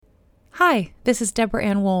Hi, this is Deborah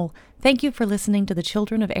Ann Wool. Thank you for listening to the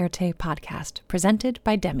Children of Erte podcast, presented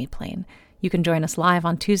by Demiplane. You can join us live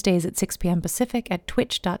on Tuesdays at 6 p.m. Pacific at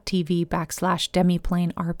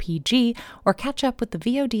twitch.tv/DemiplaneRPG, or catch up with the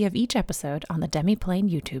VOD of each episode on the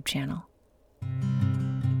Demiplane YouTube channel.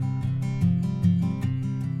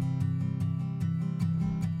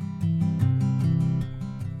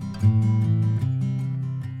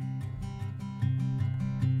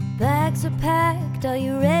 Bags are packed, are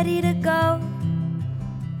you ready to go?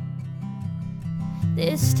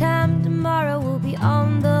 This time tomorrow we'll be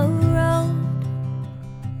on the road,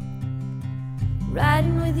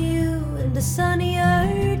 riding with you in the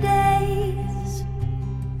sunnier days.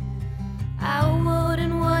 I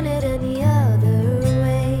wouldn't want it any other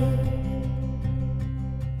way.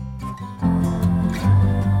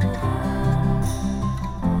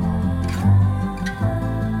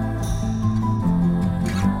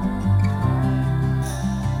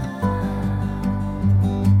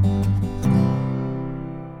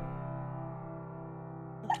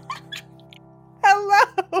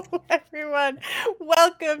 Hello, everyone.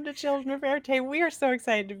 Welcome to Children of Erte. We are so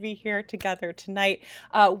excited to be here together tonight.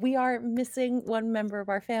 We are missing one member of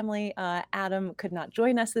our family. Adam could not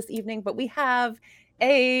join us this evening, but we have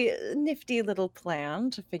a nifty little plan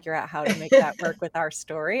to figure out how to make that work with our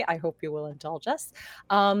story. I hope you will indulge us.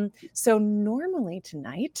 So normally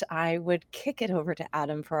tonight, I would kick it over to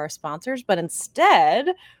Adam for our sponsors, but instead,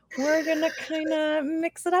 we're going to kind of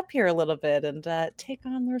mix it up here a little bit and take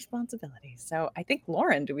on the responsibility. So I think,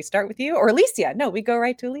 Lauren, do we start with you? Or Alicia? No, we go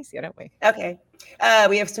right to Alicia, don't we? Okay.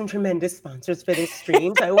 We have some tremendous sponsors for this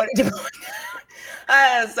stream. So I wanted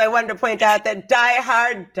to point out that Die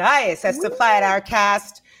Hard Dice has supplied our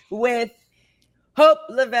cast with Hope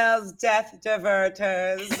Lavelle's Death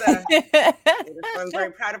Diverters. I'm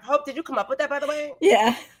very proud of Hope. Did you come up with that, by the way?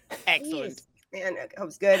 Yeah. Excellent. Man,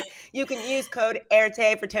 Hope's good. You can use code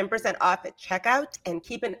AIRTE for 10% off at checkout, and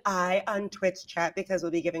keep an eye on Twitch chat because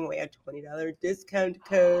we'll be giving away a $20 discount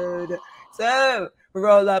code. So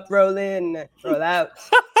roll up, roll in, roll out.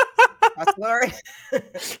 That's Lauren.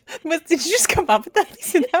 Did you just come up with that?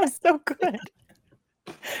 Lisa? That was so good.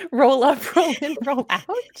 Roll up, roll in, roll out.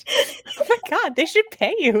 Oh my God, they should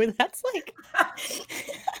pay you. That's like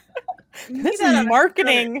this is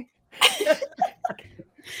marketing.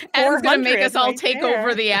 Adam's going to make us all right take there.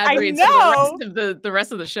 over the ad reads for the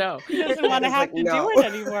rest of the show. He doesn't want to have to do it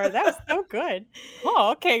anymore. That was so good.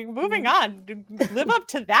 Oh, okay. Moving on. Live up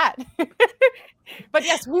to that. But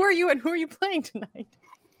yes, who are you and who are you playing tonight?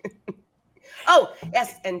 Oh,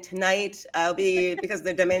 yes. And tonight I'll be, because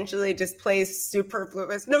the dimensionally displaced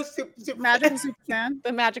superfluous, Magical Superfan.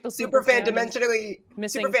 The magical superfan dimensionally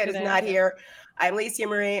missing superfan is today. not here. I'm Alicia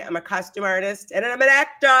Marie. I'm a costume artist and I'm an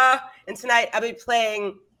actor. And tonight I'll be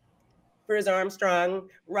playing Bruce Armstrong,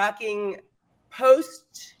 rocking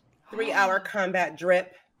post 3-hour combat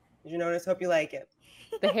drip. Did you notice? Hope you like it.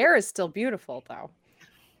 The hair is still beautiful, though.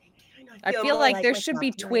 I feel like there should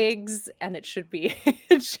be twigs, and it should be.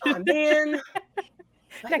 Oh, man.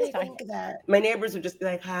 Next time. My neighbors would just be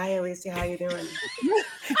like, "Hi, Alicia, how you doing?"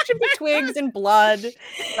 Should be twigs and blood.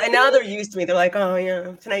 By now they're used to me. They're like, "Oh,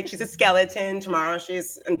 yeah, tonight she's a skeleton. Tomorrow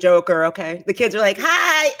she's a Joker." Okay. The kids are like,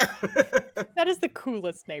 "Hi." That is the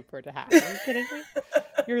coolest neighbor to have. Are you kidding me?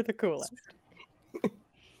 You're the coolest.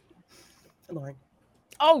 Lauren.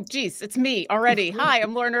 Oh, geez, it's me already. Hi,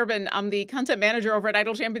 I'm Lauren Urban. I'm the content manager over at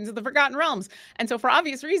Idle Champions of the Forgotten Realms. And so for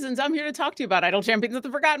obvious reasons, I'm here to talk to you about Idle Champions of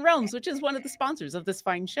the Forgotten Realms, which is one of the sponsors of this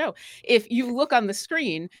fine show. If you look on the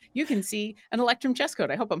screen, you can see an Electrum chess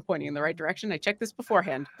code. I hope I'm pointing in the right direction. I checked this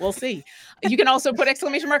beforehand. We'll see. You can also put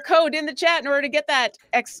exclamation mark code in the chat in order to get that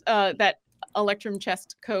Electrum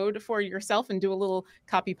chest code for yourself and do a little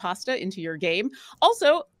copy pasta into your game.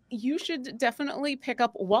 Also, you should definitely pick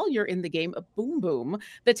up while you're in the game a Boom Boom,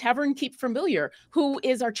 the Tavern Keep Familiar, who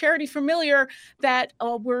is our charity familiar that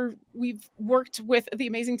we've worked with the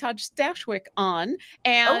amazing Todd Stashwick on.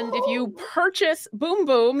 And if you purchase Boom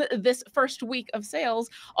Boom this first week of sales,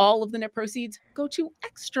 all of the net proceeds go to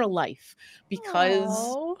Extra Life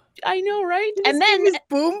because I know, right? And then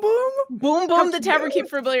Boom Boom, the Tavern Keep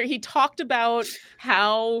Familiar. He talked about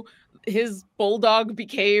how his bulldog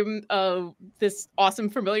became this awesome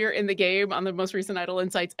familiar in the game on the most recent Idle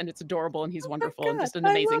Insights, and it's adorable, and he's wonderful and just an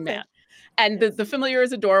amazing man. And the familiar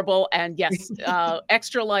is adorable. And yes,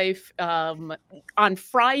 Extra Life on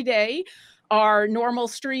Friday our normal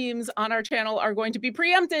streams on our channel are going to be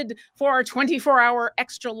preempted for our 24-hour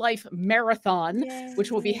Extra Life Marathon,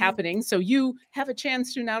 which will be happening. So you have a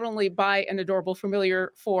chance to not only buy an adorable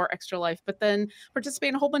familiar for Extra Life, but then participate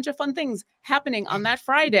in a whole bunch of fun things happening on that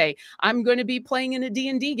Friday. I'm going to be playing in a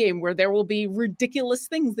D&D game where there will be ridiculous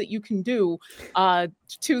things that you can do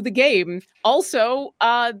to the game. Also,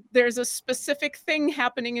 there's a specific thing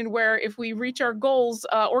happening in where if we reach our goals,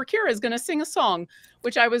 Orkira is going to sing a song,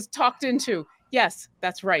 which I was talked into. Yes,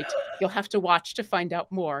 that's right. You'll have to watch to find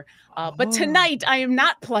out more. But tonight, I am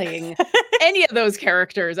not playing any of those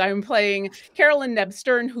characters. I am playing Carolyn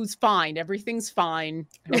Nebstern, who's fine. Everything's fine.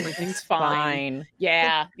 Everything's fine.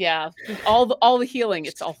 Yeah. All the healing,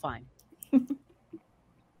 it's all fine. Who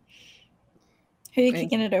are you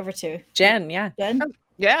kicking it over to? Jen, yeah. Jen?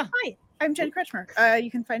 Yeah. Hi, I'm Jen Kretschmer.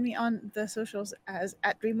 You can find me on the socials as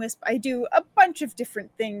 @DreamWisp. I do a bunch of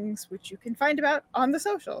different things, which you can find about on the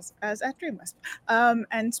socials as @DreamWisp.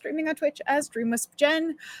 And streaming on Twitch as DreamWisp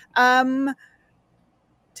Jen.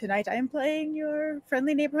 Tonight I am playing your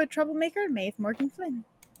friendly neighborhood troublemaker, Maeve Morgan Flynn,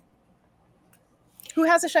 who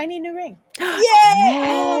has a shiny new ring. Yay!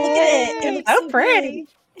 Oh, look at it. It looks So pretty.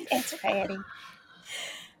 It's pretty.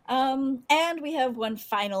 And we have one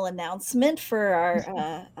final announcement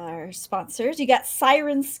for our sponsors. You got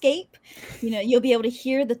Sirenscape. You'll be able to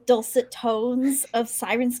hear the dulcet tones of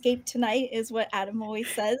Sirenscape tonight, is what Adam always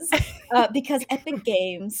says, because epic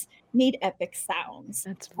games need epic sounds.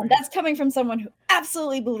 That's And that's coming from someone who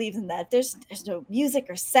absolutely believes in that. There's no music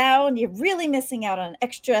or sound. You're really missing out on an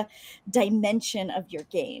extra dimension of your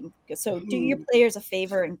game. So do your players a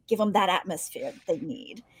favor and give them that atmosphere that they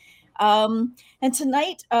need. And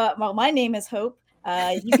tonight, my name is Hope.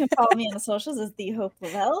 You can follow me on the socials as the Hope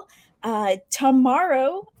Lavelle.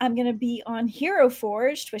 Tomorrow, I'm going to be on Hero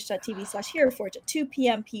Forge, twitch.tv/HeroForge at 2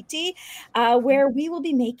 p.m. PT, where we will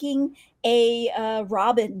be making a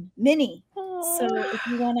Robin mini. So if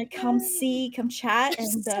you want to come chat.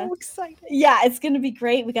 And so excited. Yeah, it's going to be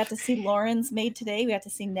great. We got to see Lauren's made today. We got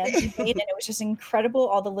to see Ned's made, and it was just incredible.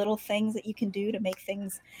 All the little things that you can do to make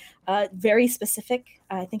things very specific.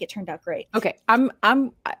 I think it turned out great. Okay, I'm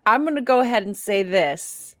going to go ahead and say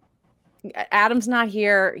this. Adam's not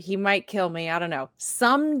here. He might kill me. I don't know.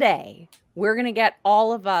 Someday we're going to get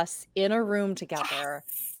all of us in a room together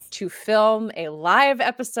to film a live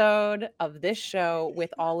episode of this show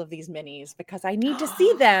with all of these minis, because I need to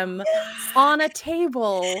see them on a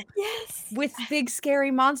table with big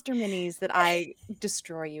scary monster minis that I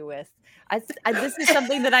destroy you with. This is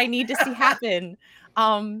something that I need to see happen.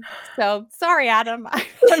 So sorry, Adam.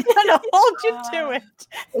 I'm gonna hold you to it.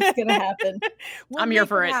 It's gonna happen. I'm here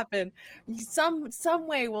for it. Happen. Some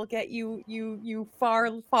way we'll get you far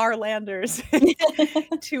landers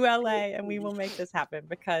to LA, and we will make this happen,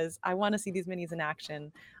 because I want to see these minis in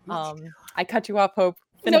action. I cut you off, Hope.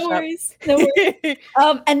 No worries.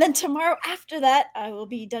 And then tomorrow after that, I will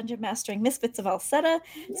be dungeon mastering Misfits of Alceta.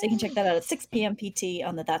 So you can check that out at 6 p.m. PT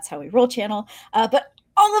on the That's How We Roll channel. But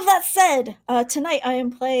all of that said, tonight I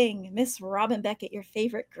am playing Miss Robin Beckett, your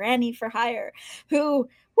favorite granny for hire, who,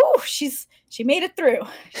 she made it through.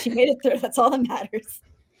 She made it through. That's all that matters.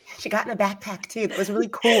 She got in a backpack too. That was really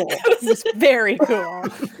cool. It was very cool.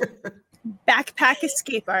 Backpack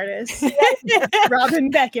escape artist.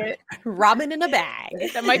 Robin Beckett. Robin in a bag.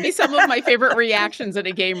 That might be some of my favorite reactions in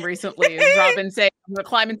a game recently, is Robin saying, I'm going to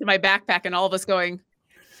climb into my backpack, and all of us going,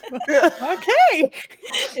 Okay.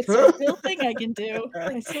 It's a real thing I can do.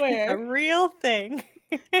 I A swear. real thing.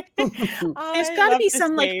 There's got to be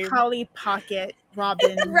some like Polly Pocket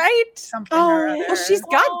Robin, right? something or other. Well, she's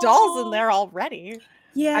got dolls in there already.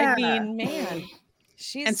 Yeah. I mean, man,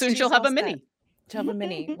 and soon she'll have a all mini. set. She'll have a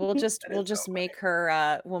mini. We'll just make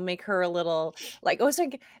her. We'll make her a little like. Oh, so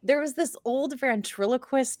there was this old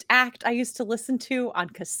ventriloquist act I used to listen to on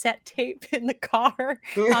cassette tape in the car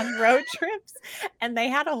on road trips, and they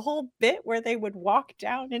had a whole bit where they would walk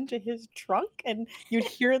down into his trunk, and you'd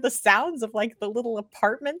hear the sounds of like the little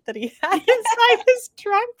apartment that he had inside his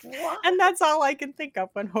trunk. And that's all I can think of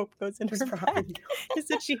when Hope goes in her bag, is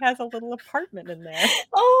that she has a little apartment in there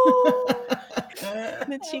Oh,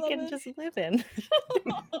 that she love can it. just live in.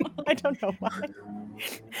 I don't know why.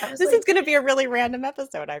 This is going to be a really random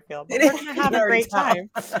episode, I feel, but It we're is. going to have You a already great time.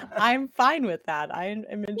 I'm fine with that. I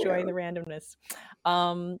am enjoying the randomness.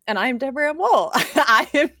 And I'm Deborah M. Wool. I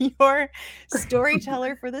am your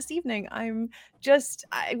storyteller for this evening. I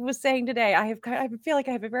was saying today, I feel like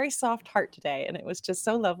I have a very soft heart today, and it was just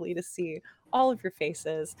so lovely to see all of your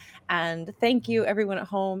faces. And thank you, everyone at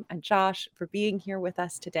home, and Josh, for being here with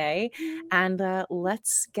us today. And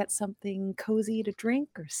let's get something cozy to drink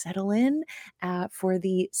or settle in for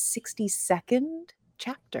the 62nd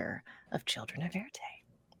chapter of Children of Erte.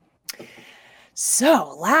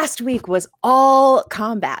 So last week was all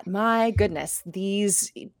combat. My goodness,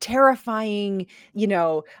 these terrifying,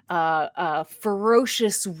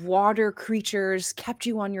 ferocious water creatures kept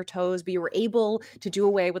you on your toes, but you were able to do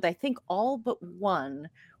away with, I think, all but one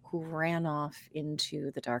who ran off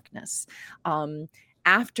into the darkness.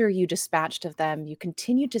 After you dispatched of them, you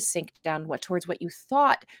continued to sink down towards what you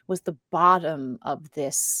thought was the bottom of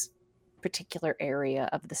this particular area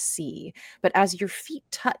of the sea. But as your feet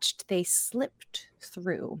touched, they slipped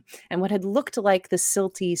through. And what had looked like the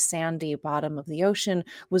silty, sandy bottom of the ocean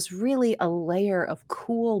was really a layer of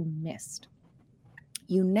cool mist.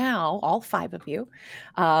 You now, all 5 of you,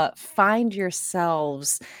 find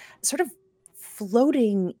yourselves sort of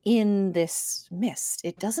floating in this mist.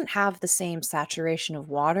 It doesn't have the same saturation of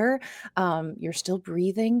water. You're still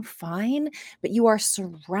breathing fine, but you are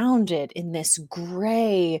surrounded in this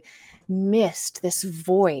gray mist, this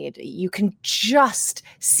void. You can just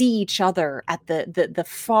see each other at the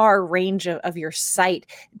far range of your sight,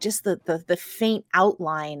 just the faint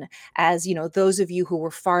outline as, those of you who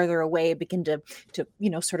were farther away begin to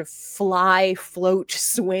sort of fly, float,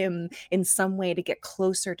 swim in some way to get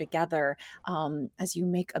closer together, as you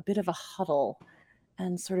make a bit of a huddle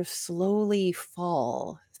and sort of slowly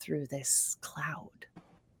fall through this cloud.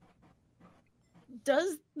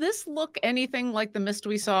 Does this look anything like the mist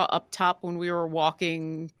we saw up top when we were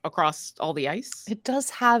walking across all the ice? It does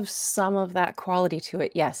have some of that quality to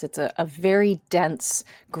it, yes. It's a very dense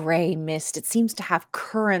gray mist. It seems to have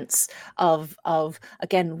currents of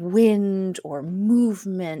again, wind or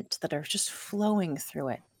movement that are just flowing through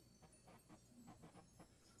it.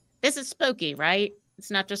 This is spooky, right?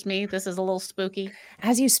 It's not just me. This is a little spooky.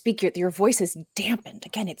 As you speak, your voice is dampened.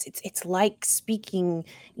 Again, it's like speaking,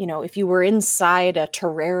 if you were inside a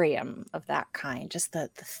terrarium of that kind, just the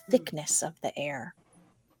thickness of the air.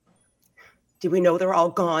 Do we know they're all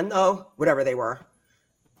gone, though? Whatever they were.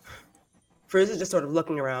 Frizz is just sort of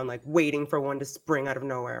looking around, like waiting for one to spring out of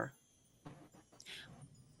nowhere.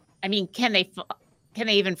 I mean, can they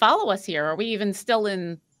even follow us here? Are we even still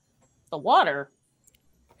in the water?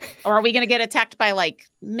 Or are we going to get attacked by like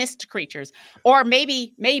mist creatures? Or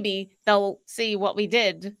maybe they'll see what we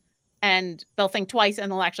did and they'll think twice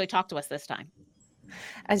and they'll actually talk to us this time.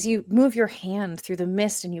 As you move your hand through the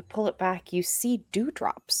mist and you pull it back, you see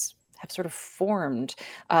dewdrops have sort of formed,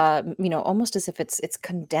 almost as if it's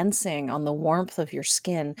condensing on the warmth of your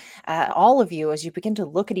skin. All of you, as you begin to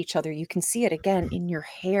look at each other, you can see it again in your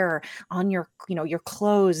hair, on your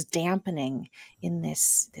clothes, dampening in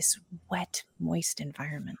this wet, moist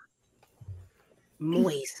environment.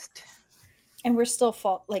 Moist. And we're still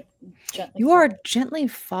gently. You are gently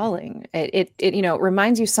falling. It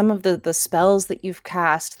reminds you some of the spells that you've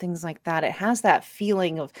cast, things like that. It has that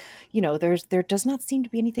feeling of, there does not seem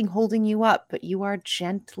to be anything holding you up, but you are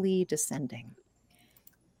gently descending.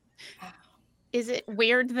 Is it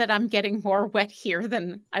weird that I'm getting more wet here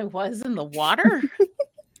than I was in the water?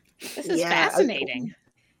 This is fascinating.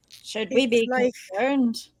 Should we be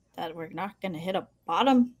concerned that we're not going to hit a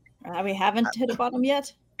bottom? Or that we haven't hit a bottom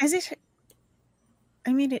yet? Is it?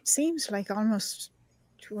 I mean, it seems like almost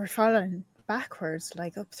we're falling backwards,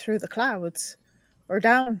 like up through the clouds, or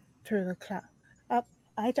down through the cloud. Up,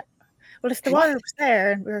 well, if the water was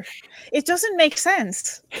there, it doesn't make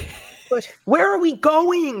sense. But where are we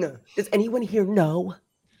going? Does anyone here know?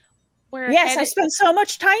 Yes, I spent so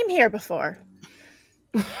much time here before.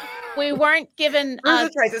 We weren't given. Rosa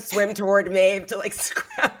tries to swim toward Maeve to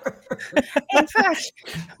scrap her. In fact,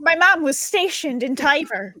 my mom was stationed in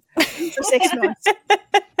Tiver for 6 months.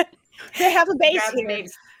 They have a base here.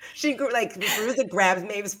 She Rosa grabs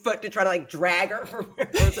Maeve's foot to try to drag her from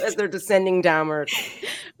as they're descending downward.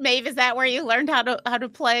 Maeve, is that where you learned how to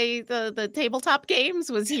play the tabletop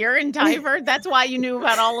games? Was here in Tiver? That's why you knew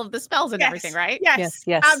about all of the spells and everything, right? Yes,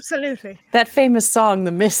 absolutely. That famous song,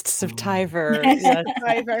 "The Mists of Tiver."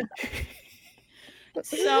 Tiver.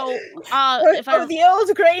 So, the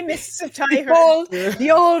old grey mists of Tiver.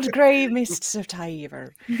 The old grey mists of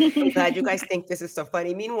Tiver. I'm glad you guys think this is so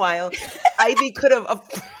funny. Meanwhile, Ivy could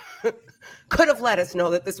have let us know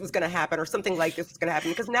that this was going to happen or something like this was going to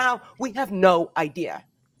happen, because now we have no idea.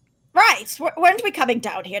 Right. Weren't we coming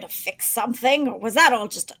down here to fix something, or was that all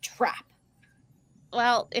just a trap?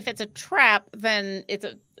 Well, if it's a trap, then it's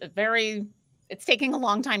it's taking a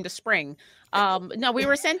long time to spring. No, we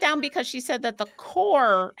were sent down because she said that the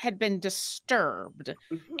core had been disturbed,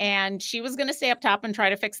 and she was going to stay up top and try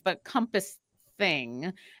to fix the compass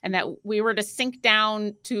thing, and that we were to sink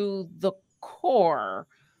down to the core,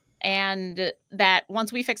 and that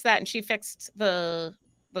once we fixed that and she fixed the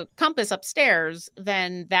the compass upstairs,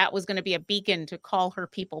 then that was going to be a beacon to call her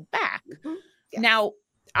people back. Yes. Now,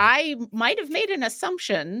 I might have made an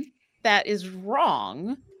assumption that is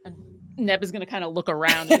wrong. And Neb is going to kind of look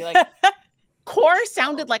around and be like, core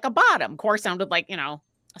sounded like a bottom. Core sounded like, a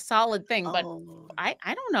solid thing. But I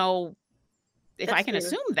don't know if I That's can fair.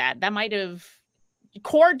 assume that might have,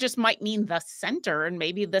 core just might mean the center, and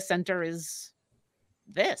maybe the center is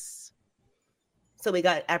this. So we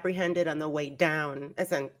got apprehended on the way down,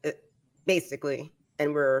 basically,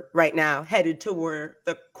 and we're right now headed to where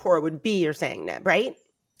the core would be, you're saying, Neb, right?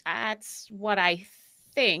 That's what I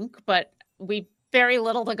think, but we very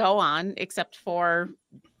little to go on except for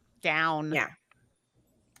down. Yeah.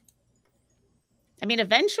 I mean,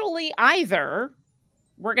 eventually either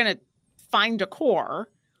we're going to find a core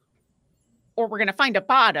or we're going to find a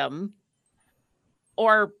bottom,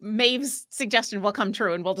 or Maeve's suggestion will come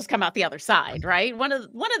true and we'll just come out the other side, right? One of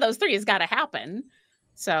those three has got to happen.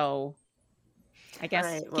 So I guess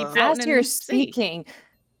Right, keep well, floating As you're and see. speaking,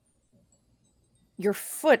 your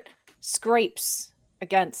foot scrapes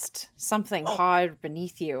against something hard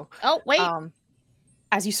beneath you. Oh, wait.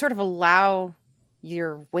 As you sort of allow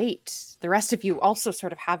your weight, the rest of you also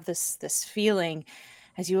sort of have this feeling.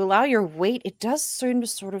 As you allow your weight, it does seem to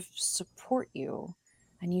sort of support you,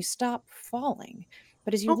 and you stop falling.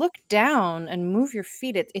 But as you look down and move your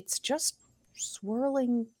feet, it's just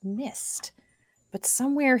swirling mist. But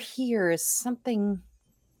somewhere here is something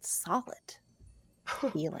solid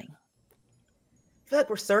feeling. I feel like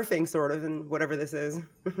we're surfing, sort of, in whatever this is.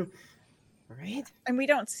 Right? And we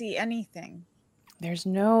don't see anything. There's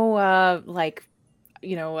no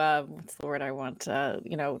what's the word I want?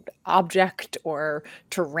 Object or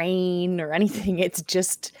terrain or anything. It's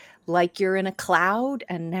just like you're in a cloud,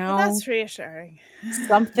 and now Well, that's reassuring.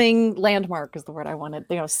 something, landmark is the word I wanted.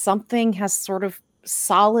 Something has sort of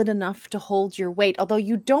solid enough to hold your weight, although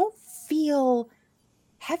you don't feel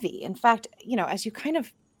heavy. In fact, as you kind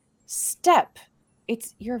of step,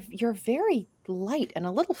 you're very light and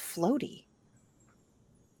a little floaty.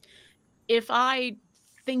 If I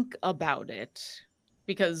think about it,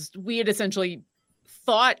 because we had essentially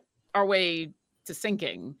thought our way to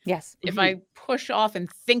sinking. Yes. If I push off and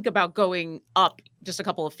think about going up just a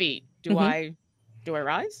couple of feet, do I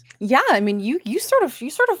rise? Yeah, I mean, you sort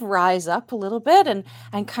of rise up a little bit and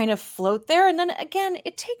kind of float there, and then again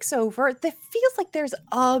it takes over. It feels like there's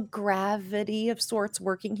a gravity of sorts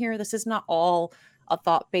working here. This is not all a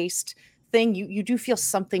thought-based thing. You do feel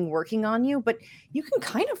something working on you, but you can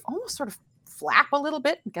kind of almost sort of flap a little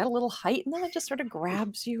bit and get a little height, and then it just sort of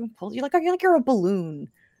grabs you and pulls you like you're a balloon.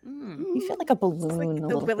 You feel like a balloon. It's like a the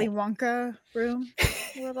little Willy bit. Wonka room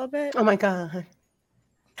a little bit. Oh my God.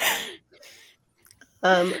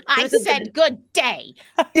 I said good day.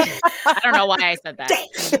 I don't know why I said that.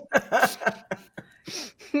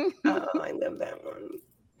 I love that one.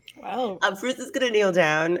 Wow. Fruth is gonna kneel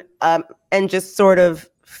down and just sort of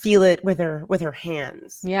feel it with her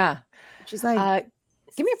hands. Yeah. She's like,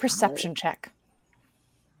 Give me a perception check.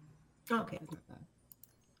 okay.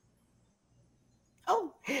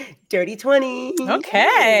 Oh, dirty 20.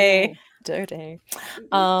 Okay. Dirty.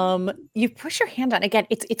 You push your hand on again.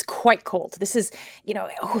 It's quite cold. This is,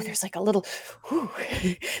 there's like a little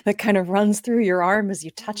that kind of runs through your arm as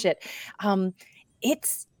you touch it.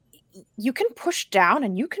 You can push down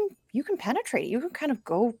and you can penetrate. You can kind of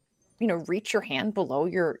go, reach your hand below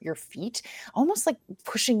your feet, almost like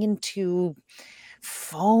pushing into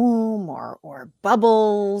foam or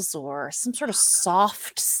bubbles or some sort of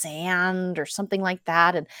soft sand or something like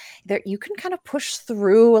that, and there you can kind of push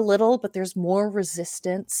through a little, but there's more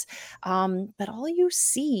resistance, but all you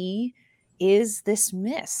see is this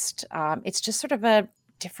mist. It's just sort of a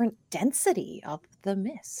different density of the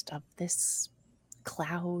mist, of this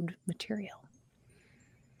cloud material.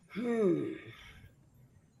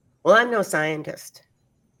 Well, I'm no scientist,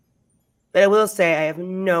 but I will say I have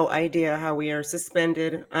no idea how we are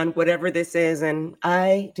suspended on whatever this is, and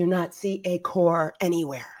I do not see a core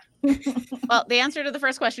anywhere. Well, the answer to the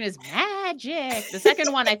first question is magic. The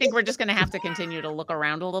second one, I think we're just going to have to continue to look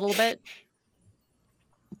around a little bit.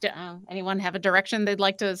 Anyone have a direction they'd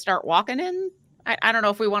like to start walking in? I don't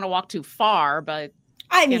know if we want to walk too far, but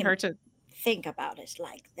I can't mean, hurt to. think about it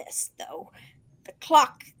like this, though. The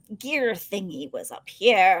clock gear thingy was up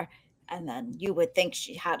here, and then you would think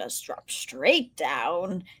she had us drop straight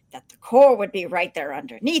down, that the core would be right there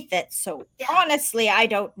underneath it. So honestly, I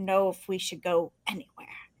don't know if we should go anywhere.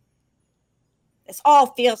 This all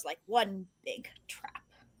feels like one big trap.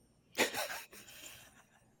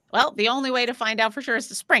 Well, the only way to find out for sure is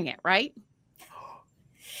to spring it, right?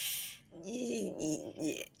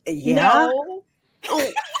 Yeah. No.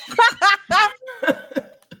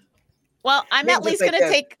 Well, I'm Maybe at just least like going to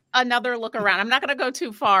this. take another look around. I'm not going to go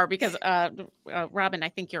too far because, Robin, I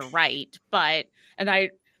think you're right. And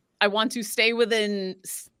I want to stay within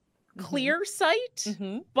clear sight,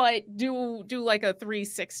 but do like a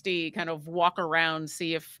 360 kind of walk around,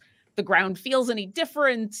 see if the ground feels any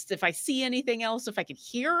different, if I see anything else, if I could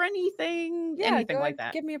hear anything, anything go like ahead,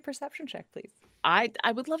 that. give me a perception check, please. I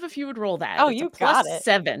would love if you would roll that. Oh, It's a you got plus it.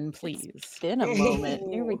 7, please. It's been a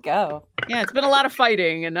moment. Here we go. Yeah, it's been a lot of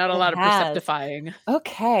fighting and not a It lot of has. perceptifying.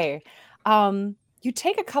 Okay. You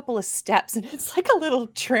take a couple of steps and it's like a little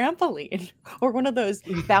trampoline or one of those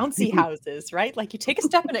bouncy houses, right? Like you take a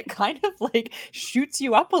step and it kind of like shoots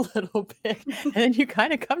you up a little bit and then you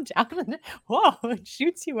kind of come down and whoa, it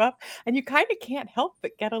shoots you up and you kind of can't help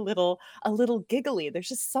but get a little giggly. There's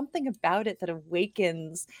just something about it that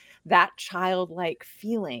awakens that childlike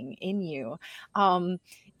feeling in you.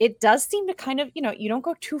 It does seem to kind of, you don't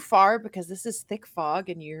go too far because this is thick fog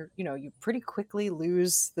and you pretty quickly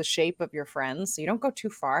lose the shape of your friends. So you don't go too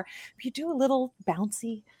far. But you do a little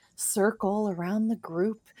bouncy circle around the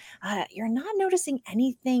group. You're not noticing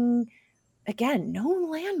anything, again, no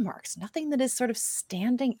landmarks, nothing that is sort of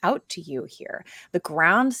standing out to you here. The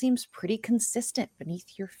ground seems pretty consistent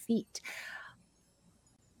beneath your feet.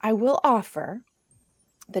 I will offer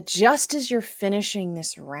that just as you're finishing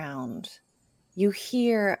this round, you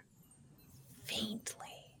hear faintly.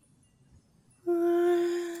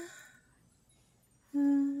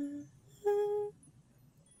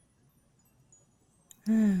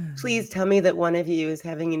 Please tell me that one of you is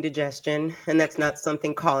having indigestion and that's not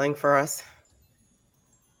something calling for us.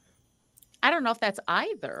 I don't know if that's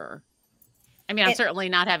either. I mean, I'm certainly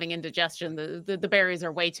not having indigestion. The berries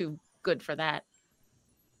are way too good for that.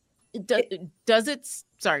 Does it?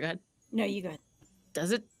 Sorry, go ahead. No, you go ahead.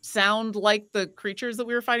 Does it sound like the creatures that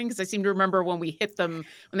we were fighting? Because I seem to remember when we hit them,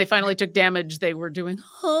 when they finally took damage, they were doing,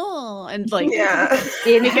 and like,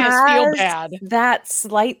 it making us feel has bad. That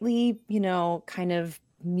slightly, kind of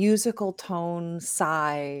musical tone,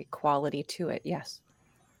 sigh quality to it. Yes.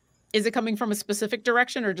 Is it coming from a specific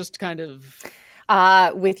direction or just kind of?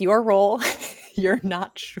 With your roll, you're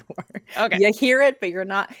not sure. Okay. You hear it, but you're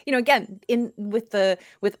not, again, with the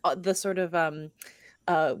sort of,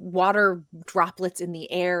 water droplets in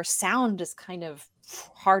the air, sound is kind of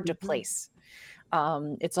hard to place.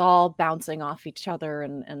 It's all bouncing off each other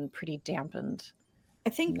and pretty dampened. I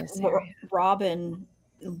think Robin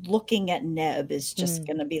looking at Neb is just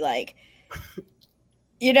going to be like,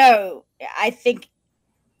 I think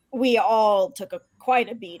we all took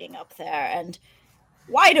quite a beating up there, and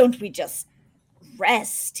why don't we just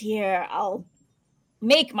rest here? I'll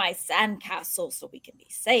make my sandcastle so we can be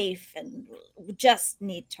safe, and we just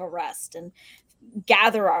need to rest and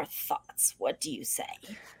gather our thoughts. What do you say?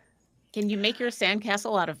 Can you make your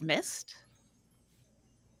sandcastle out of mist?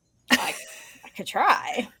 I could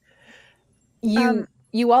try. You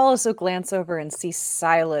all also glance over and see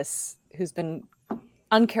Silas, who's been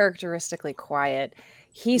uncharacteristically quiet.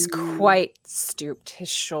 He's quite stooped, his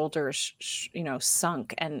shoulders,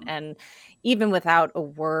 sunk, and even without a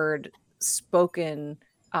word spoken,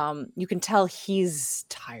 you can tell he's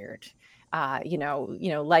tired.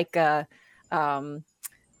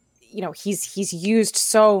 He's used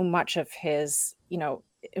so much of his,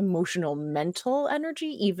 emotional, mental energy,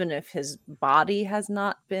 even if his body has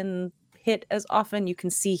not been hit as often. You can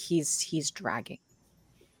see he's dragging.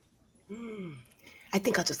 I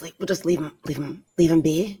think we'll just leave him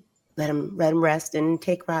be. Let him rest and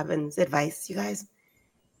take Robin's advice, you guys.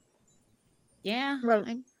 Yeah. Well,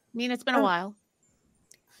 I mean, it's been a while.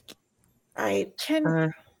 Right.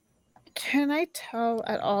 Can I tell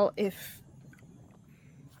at all if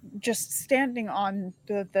just standing on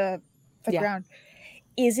the ground,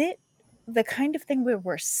 is it the kind of thing where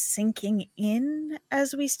we're sinking in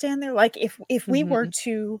as we stand there? Like if we were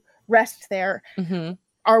to rest there,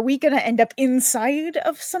 are we going to end up inside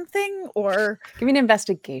of something, or? Give me an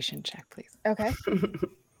investigation check, please. Okay.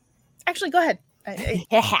 Actually, go ahead.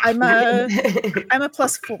 I'm a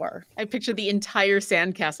 +4. I picture the entire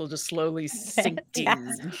sandcastle just slowly sinking.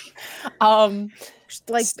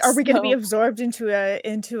 Like, are we going to be absorbed into a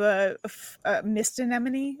mist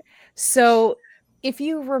anemone? So, if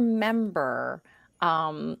you remember,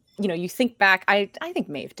 you think back. I think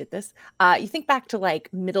Maeve did this. You think back to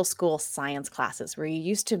like middle school science classes where you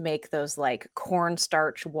used to make those like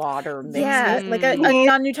cornstarch water mixes. Yeah, like a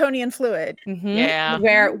non-Newtonian fluid. Yeah.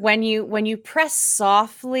 Where when you press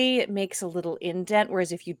softly, it makes a little indent,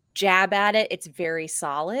 whereas if you jab at it, it's very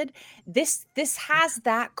solid. This has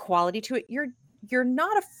that quality to it. you're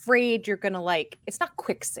not afraid you're gonna like it's not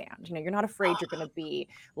quicksand, you know, you're not afraid you're gonna be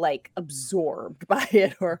like absorbed by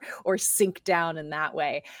it or sink down in that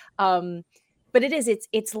way. But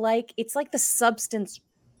it's like the substance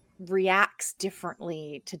reacts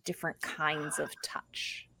differently to different kinds of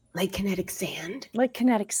touch. Like kinetic sand. Like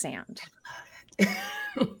kinetic sand.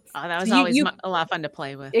 Oh, that was So always a lot of fun to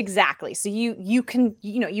play with. Exactly. So you can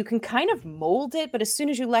kind of mold it, but as soon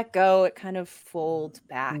as you let go, it kind of folds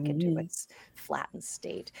back into its flattened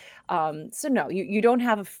state. So no, you don't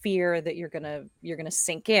have a fear that you're gonna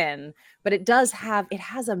sink in, but it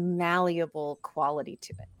has a malleable quality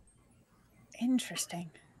to it.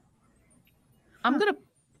 Interesting. I'm gonna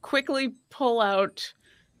quickly pull out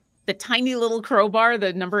the tiny little crowbar,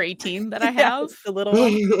 the number 18 that I have. Yes, the little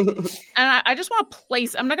one. And I just want to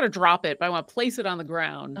place, I'm not going to drop it, but I want to place it on the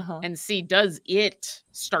ground and see, does it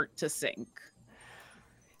start to sink?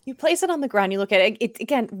 You place it on the ground, you look at it. It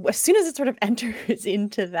again, as soon as it sort of enters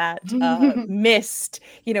into that mist,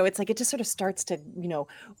 it's like it just sort of starts to,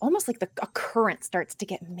 almost like a current starts to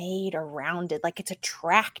get made around it, like it's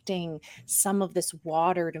attracting some of this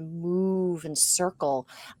water to move and circle.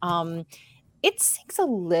 It sinks a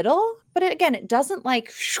little, but it doesn't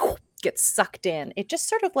like get sucked in. It just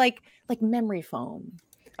sort of like memory foam.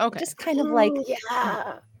 Okay. It just kind of like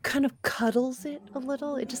kind of cuddles it a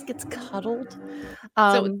little. It just gets cuddled.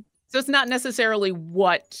 So it's not necessarily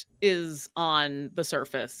what is on the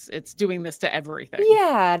surface. It's doing this to everything.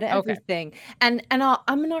 Yeah, to everything. And I'm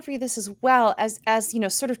gonna offer you this as well as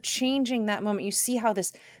sort of changing that moment. You see how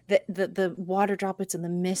the water droplets and the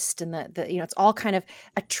mist and the it's all kind of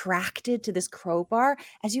attracted to this crowbar.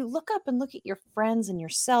 As you look up and look at your friends and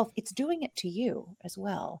yourself, it's doing it to you as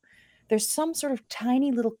well. There's some sort of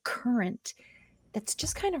tiny little current that's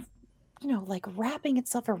just kind of like wrapping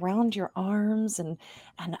itself around your arms and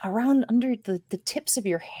around under the tips of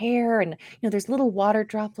your hair. And, there's little water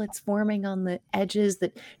droplets forming on the edges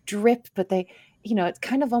that drip, but they, it's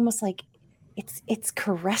kind of almost like it's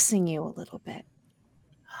caressing you a little bit.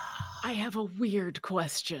 I have a weird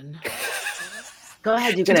question. Go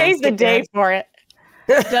ahead. You can Today's the day for it.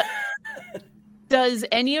 Does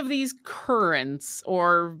any of these currents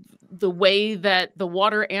or the way that the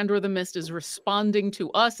water and or the mist is responding to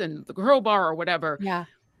us and the crowbar or whatever,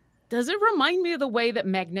 does it remind me of the way that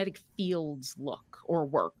magnetic fields look or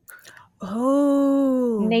work?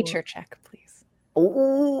 Oh. Nature check, please.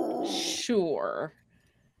 Oh. Sure.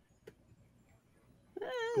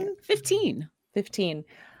 15. 15.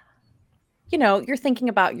 You're thinking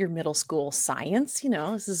about your middle school science.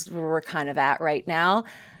 This is where we're kind of at right now.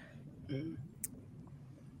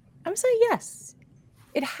 I'm saying yes.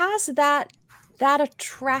 It has that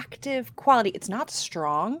attractive quality. It's not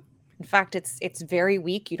strong. In fact, it's very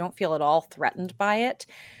weak. You don't feel at all threatened by it.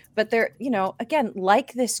 But there, again,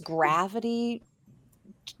 like this gravity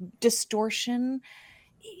distortion,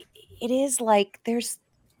 it is like there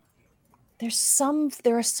are some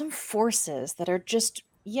forces that are just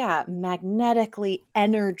magnetically,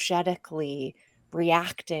 energetically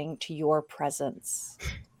reacting to your presence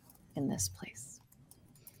in this place.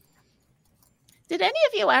 Did any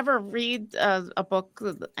of you ever read a book,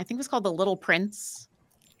 I think it was called The Little Prince?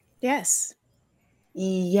 Yes.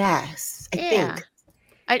 Yes, I think.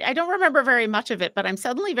 I don't remember very much of it, but I'm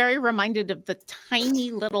suddenly very reminded of the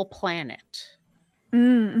tiny little planet.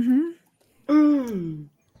 Mm-hmm.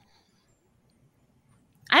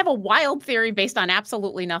 I have a wild theory based on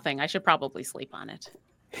absolutely nothing. I should probably sleep on it.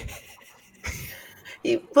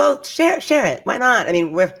 Well, share it. Why not? I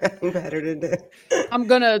mean, we're better to do. I'm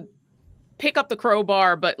going to pick up the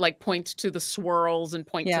crowbar, but like point to the swirls and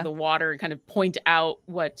point to the water and kind of point out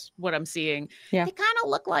what I'm seeing. Yeah. They kind of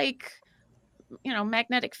look like,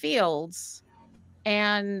 magnetic fields.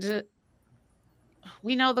 And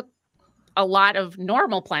we know a lot of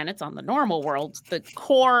normal planets on the normal world, the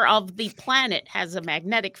core of the planet has a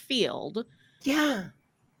magnetic field. Yeah.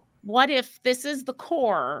 What if this is the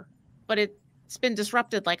core, but it's been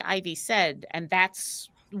disrupted, like Ivy said, and that's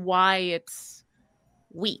why it's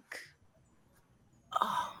weak?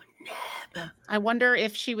 Oh, Neb. I wonder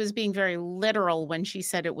if she was being very literal when she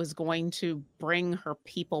said it was going to bring her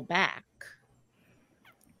people back.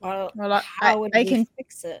 Well, Well, how would I we can.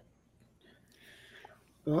 fix it?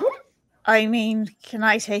 Huh? I mean, can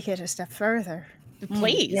I take it a step further?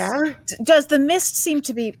 Please. Yeah. Does the mist seem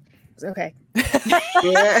to be okay?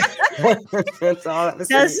 Yeah. That's all that was.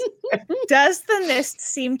 Does the mist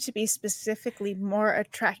seem to be specifically more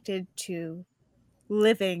attracted to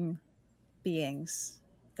living beings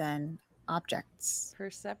than objects?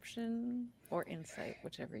 Perception or insight,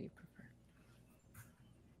 which whichever you prefer.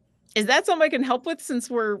 Is that something I can help with since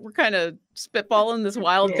we're kind of spitballing this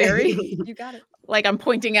wild theory? You got it. Like I'm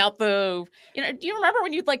pointing out do you remember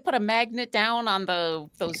when you'd like put a magnet down on those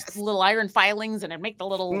little iron filings and it'd make the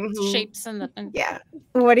little shapes and Yeah.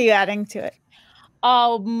 What are you adding to it?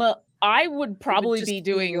 I would probably just be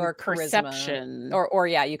doing your charisma. perception. Or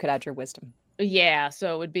yeah, you could add your wisdom. Yeah,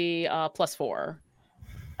 so it would be +4.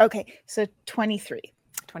 Okay, so 23.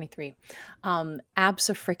 23.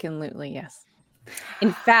 Abso-freaking-lutely, yes.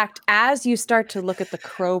 In fact, as you start to look at the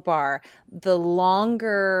crowbar, the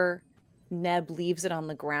longer Neb leaves it on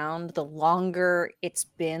the ground, the longer it's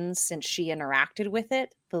been since she interacted with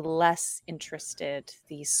it, the less interested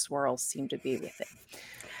these swirls seem to be with it.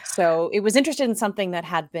 So it was interested in something that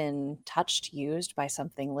had been touched, used by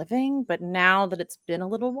something living, but now that it's been a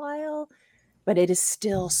little while, but it is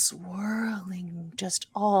still swirling, just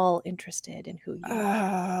all interested in who you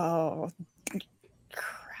are.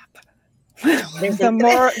 Oh,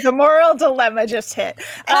 the moral dilemma just hit.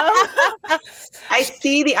 I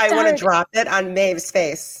see the I want to drop it on Maeve's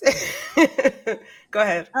face. Go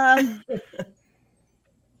ahead.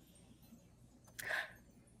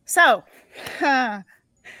 So, I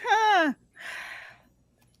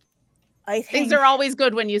think things are always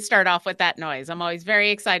good when you start off with that noise. I'm always very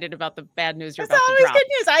excited about the bad news you're it's about to always drop. good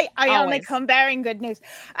news. I only Always. come bearing good news.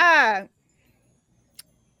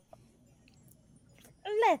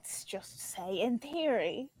 Let's just say, in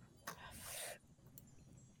theory,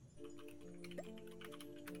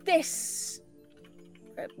 this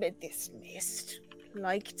mist,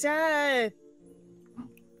 like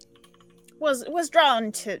was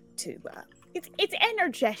drawn to it's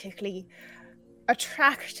energetically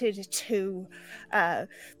attracted to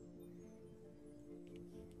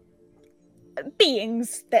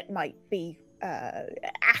beings that might be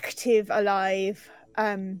active, alive,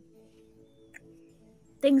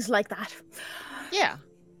 things like that. Yeah.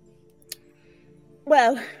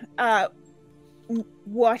 Well,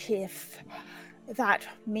 what if that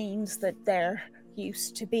means that there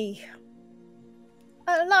used to be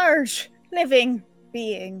a large living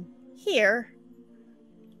being here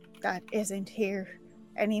that isn't here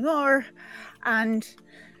anymore, and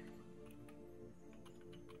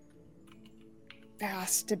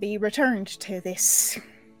has to be returned to this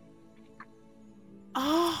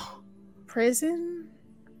prison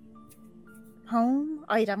home?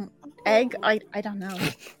 I don't know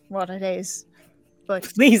what it is, but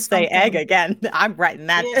Please say something. egg again. I'm writing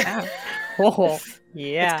that down. Oh,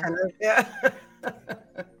 yeah. It's kind of, yeah.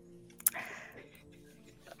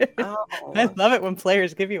 I love it when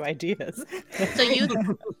players give you ideas. So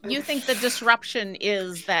you think the disruption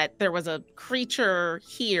is that there was a creature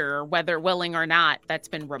here, whether willing or not, that's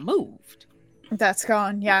been removed? That's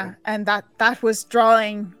gone, yeah. And that was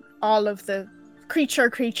drawing all of the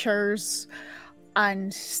creatures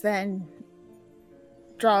and then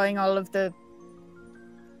drawing all of the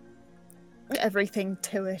everything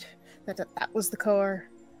to it. That was the core.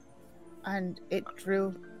 And it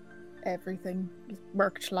drew everything. It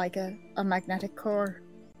worked like a magnetic core.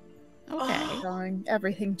 Okay. Drawing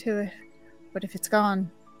everything to it. But if it's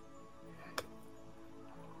gone.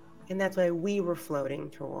 And that's why we were floating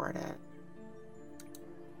toward it.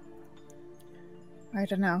 I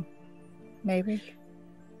don't know. Maybe.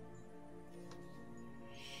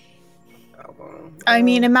 I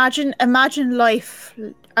mean, imagine life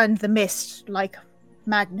and the mist like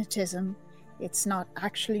magnetism. It's not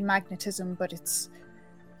actually magnetism, but it's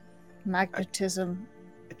magnetism.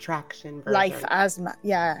 Attraction. Version. Life as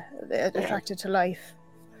attracted to life.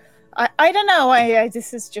 I don't know.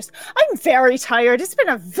 This is just. I'm very tired. It's been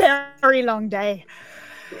a very long day.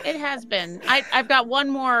 It has been. I've got one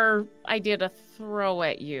more idea to throw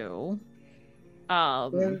at you.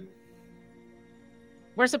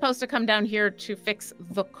 We're supposed to come down here to fix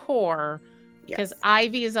the core because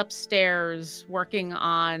Ivy is upstairs working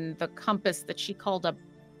on the compass that she called a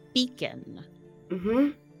beacon. Mm-hmm.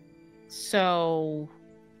 So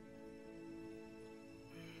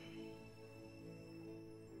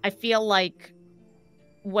I feel like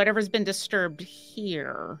whatever's been disturbed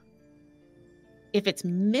here, if it's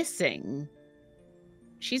missing,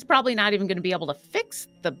 she's probably not even going to be able to fix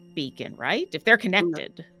the beacon, right? If they're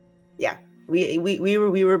connected. Yeah. We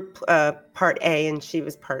were part A and she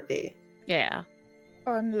was part B. Yeah.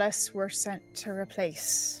 Unless we're sent to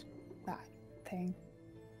replace that thing.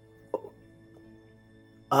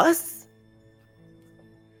 Us?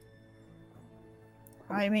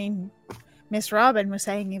 I mean, Miss Robin was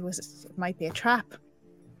saying it might be a trap.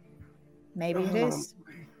 Maybe it is.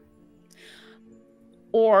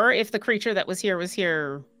 Or if the creature that was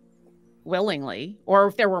here willingly, or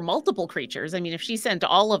if there were multiple creatures. I mean, if she sent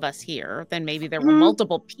all of us here, then maybe there were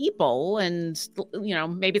multiple people, and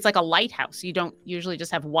maybe it's like a lighthouse. You don't usually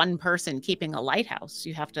just have one person keeping a lighthouse.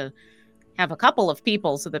 You have to have a couple of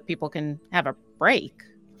people so that people can have a break.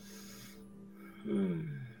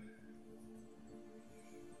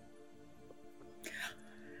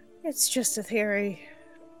 It's just a theory.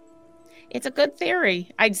 It's a good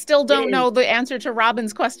theory. I still don't know the answer to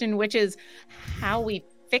Robin's question, which is how we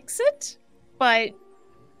fix it. But,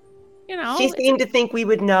 she seemed to think we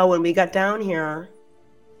would know when we got down here.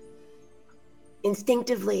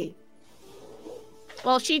 Instinctively.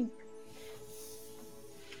 Well,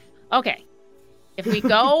 okay. If we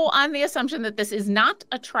go on the assumption that this is not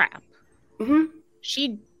a trap,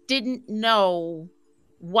 she didn't know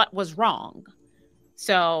what was wrong.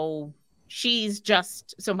 So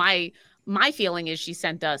my feeling is she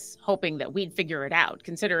sent us hoping that we'd figure it out,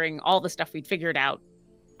 considering all the stuff we'd figured out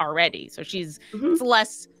already. So it's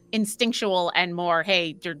less instinctual and more,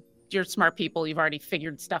 hey, you're smart people. You've already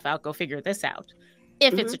figured stuff out. Go figure this out.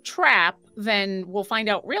 If it's a trap, then we'll find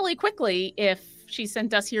out really quickly if she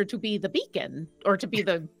sent us here to be the beacon or to be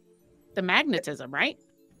the magnetism, right?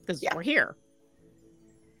 Because we're here.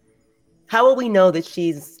 How will we know that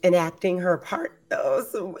she's enacting her part, though?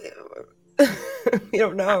 So we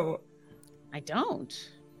don't know. I don't.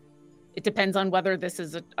 It depends on whether this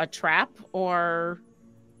is a trap or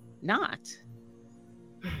not.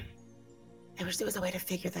 I wish there was a way to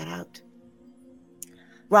figure that out.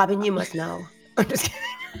 Robin, you must know. I'm just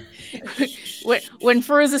kidding. When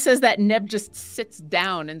Feruza says that, Neb just sits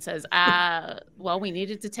down and says, well, we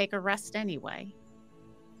needed to take a rest anyway.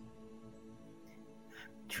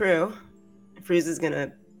 True. Feruza's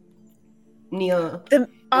gonna kneel.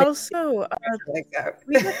 Also, like that.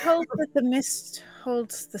 we were told that the mist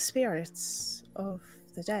holds the spirits of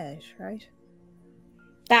the dead, right?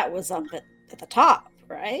 That was up at the top,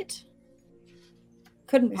 right?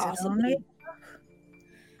 Couldn't Is it possibly.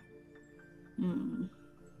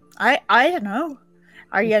 I don't know.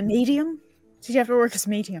 Are you a medium? Did you have to work as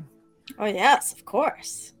medium? Oh yes, of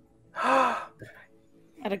course.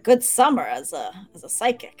 Had a good summer as a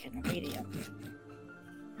psychic and a medium.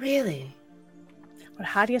 Really? Well,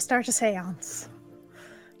 how do you start a seance?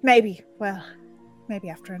 Maybe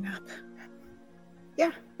after a nap.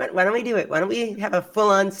 Yeah, but why don't we do it? Why don't we have a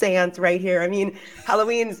full-on seance right here? I mean,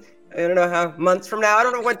 Halloween's, I don't know how, months from now. I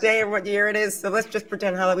don't know what day or what year it is, so let's just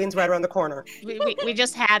pretend Halloween's right around the corner. We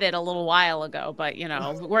just had it a little while ago, but,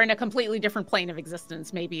 we're in a completely different plane of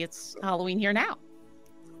existence. Maybe it's Halloween here now.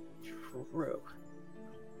 True.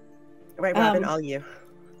 All right, Robin, all you.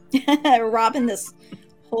 Robin, this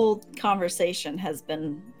whole conversation has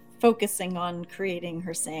been focusing on creating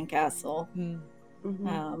her sandcastle.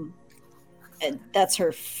 And that's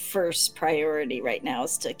her first priority right now,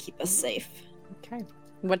 is to keep us safe. Okay.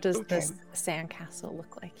 What does this sandcastle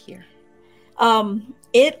look like here?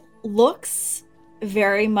 It looks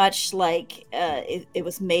very much like it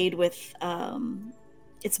was made with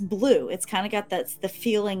it's blue. It's kind of got the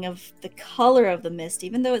feeling of the color of the mist,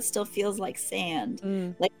 even though it still feels like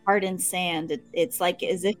sand, like hardened sand. It's like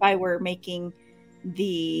as if I were making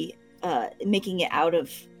it out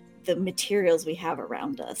of the materials we have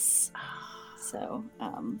around us. So,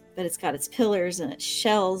 but it's got its pillars and its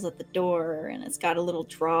shells at the door, and it's got a little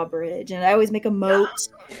drawbridge. And I always make a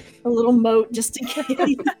little moat just in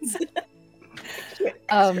case.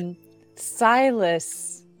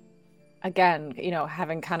 Silas, again,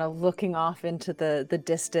 having kind of looking off into the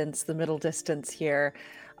distance, the middle distance here,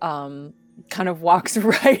 kind of walks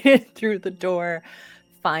right in through the door,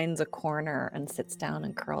 finds a corner and sits down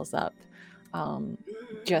and curls up.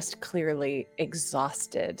 Just clearly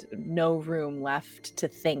exhausted, no room left to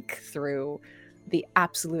think through the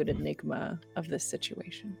absolute enigma of this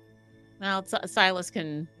situation. Well, Silas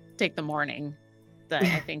can take the morning.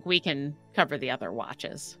 I think we can cover the other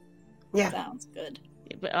watches. Yeah. Sounds good.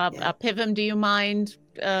 Pivim, do you mind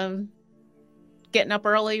getting up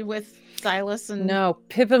early with Silas? No,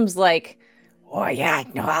 Pivim's like, oh yeah,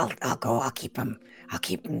 no, I'll go. I'll keep him,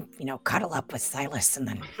 cuddle up with Silas, and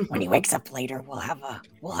then when he wakes up later, we'll have a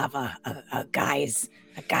guys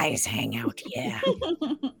hangout. Yeah,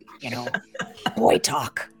 boy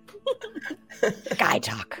talk, guy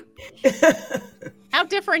talk. How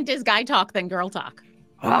different is guy talk than girl talk?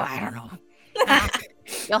 Oh, I don't know.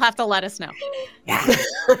 You'll have to let us know. Yeah.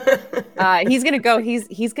 He's gonna go.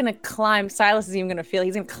 He's gonna climb. Silas is even gonna feel.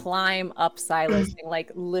 He's gonna climb up Silas and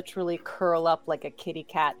literally curl up like a kitty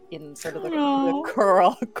cat in sort of the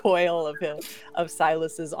coil of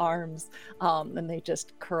Silas's arms. And they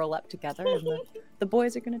just curl up together, and the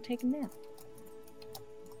boys are gonna take a nap.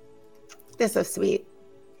 They're so sweet.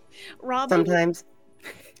 Robin, sometimes.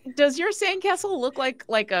 does your sandcastle look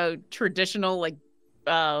like a traditional like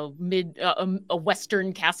a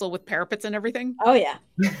Western castle with parapets and everything? Oh yeah.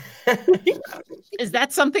 Is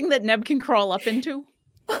that something that Neb can crawl up into?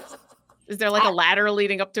 Is there like a ladder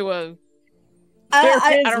leading up to a?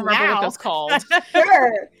 I don't remember what that's called.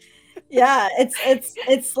 Sure. Yeah,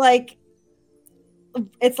 it's like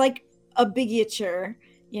a bigature,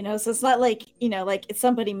 you know. So it's not like, you know, like if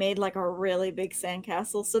somebody made like a really big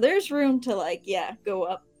sandcastle. So there's room to like, yeah, go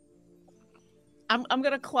up. I'm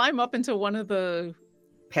gonna climb up into one of the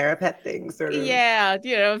Parapet things, sort of. Yeah,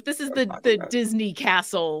 you know, if this is the about. Disney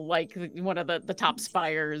castle, like one of the top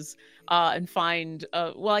spires, and find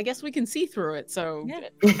well, I guess we can see through it. So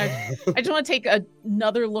I just want to take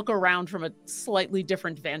another look around from a slightly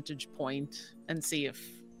different vantage point and see if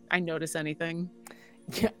I notice anything.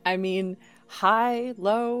 Yeah, I mean, high,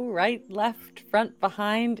 low, right, left, front,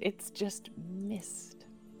 behind, it's just mist.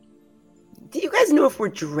 Do you guys know if we're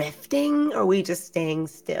drifting or are we just staying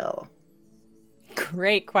still?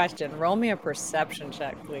 Great question. Roll me a perception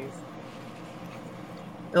check, please.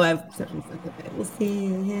 Oh, I have perception. Okay, we'll see.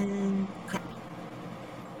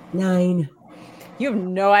 9. You have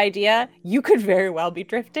no idea. You could very well be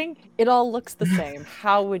drifting. It all looks the same.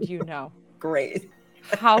 How would you know? Great.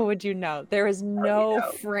 How would you know? There is no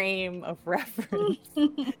frame of reference.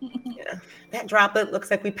 Yeah. That droplet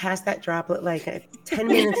looks like we passed that droplet like 10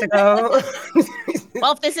 minutes ago.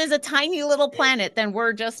 Well, if this is a tiny little planet, then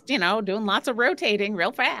we're just, you know, doing lots of rotating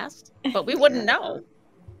real fast. But we wouldn't know.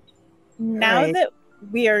 Now Right. that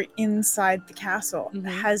we are inside the castle, Mhm.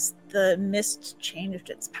 has the mist changed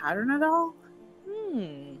its pattern at all?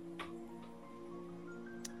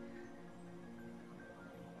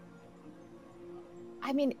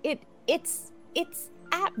 I mean, it's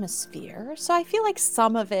atmosphere, so I feel like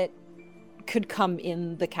some of it could come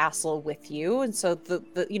in the castle with you, and so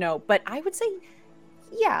the you know, but I would say,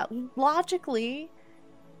 yeah, logically,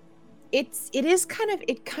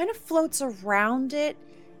 it kind of floats around it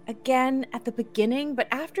again at the beginning, but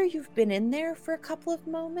after you've been in there for a couple of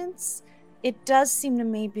moments, it does seem to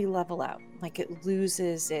maybe level out, like it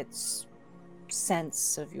loses its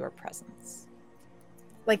sense of your presence.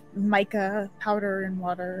 Like mica powder in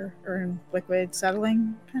water or in liquid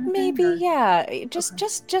settling kind of Maybe, thing? yeah.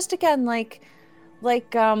 Just again, like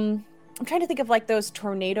I'm trying to think of like those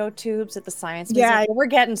tornado tubes at the science museum. Yeah. We're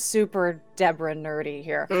getting super Deborah nerdy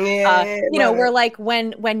here. Yeah, You know, love where it. like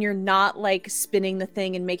when you're not like spinning the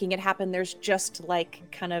thing and making it happen, there's just like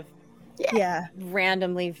kind of Yeah.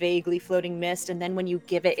 randomly vaguely floating mist, and then when you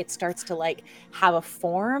give it, it starts to like have a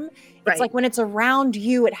form. It's Right. like when it's around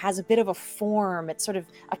you, it has a bit of a form. It's sort of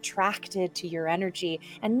attracted to your energy,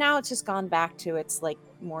 and now it's just gone back to its like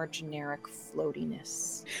more generic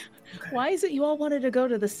floatiness. Why is it you all wanted to go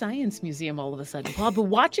to the science museum all of a sudden? Well, I've been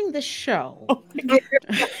watching this show.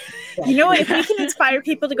 You know what? If we can inspire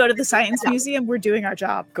people to go to the science museum, we're doing our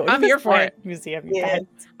job. Go to I'm the here for it. science museum, you Yeah. guys.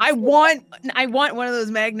 I want one of those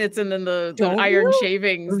magnets and then the Don't iron you?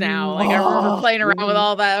 shavings now. Like I remember playing around with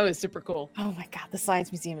all that. It was super cool. Oh my god, the science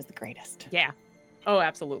museum is the greatest. Yeah. Oh,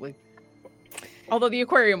 absolutely. Although the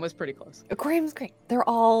aquarium was pretty close. Aquarium's great. They're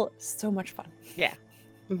all so much fun. Yeah.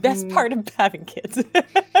 Best Mhm. part of having kids.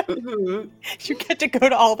 Mhm. You get to go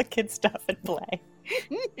to all the kids' stuff and play.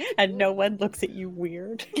 And no one looks at you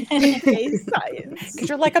weird. Okay, science. Because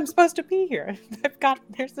you're like, I'm supposed to be here.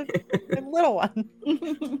 There's a little one.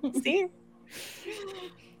 See?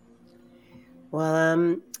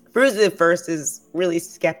 Well, Bruce at first is really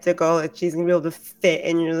skeptical that she's gonna be able to fit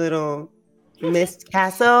in your little mist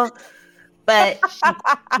castle, but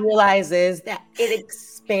she realizes that it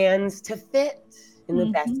expands to fit in the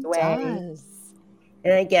best way.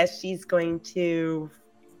 And I guess she's going to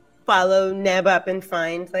follow Neb up and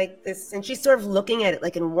find like this, and she's sort of looking at it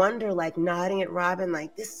like in wonder, like nodding at Robin,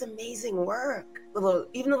 like this is amazing work.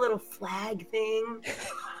 Even the little flag thing.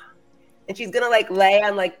 And she's gonna like lay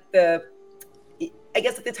on like I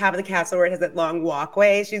guess at the top of the castle where it has that long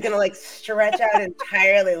walkway. She's gonna like stretch out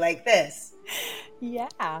entirely like this. Yeah.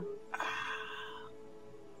 And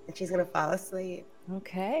she's gonna fall asleep.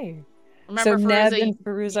 Okay. Remember, So Neb Feruza, and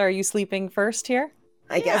Feruza, are you sleeping first here?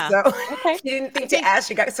 I guess Yeah. so. Okay. She didn't think to ask.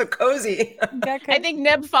 She got so cozy. I think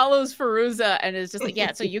Neb follows Feruza and is just like,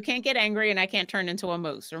 yeah, so you can't get angry and I can't turn into a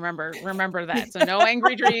moose. Remember that. So no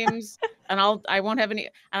angry dreams. And I won't have any.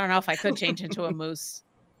 I don't know if I could change into a moose.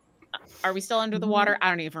 Are we still under the water? I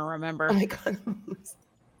don't even remember. Oh my god.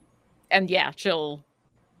 And yeah, she'll.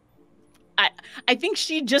 I think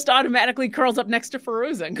she just automatically curls up next to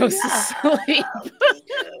Feruza and goes to sleep.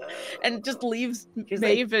 And just leaves She's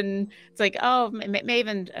Maeve, and it's like, oh, Maeve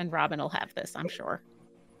and Robin will have this, I'm sure.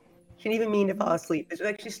 She didn't even mean to fall asleep. It's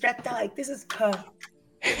like she stretched out like, this is her.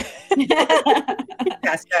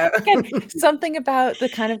 Passed out. Again, something about the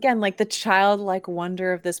kind of, again, like the childlike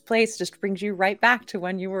wonder of this place just brings you right back to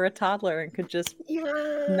when you were a toddler and could just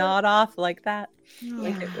nod off like that,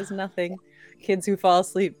 like it was nothing. Kids who fall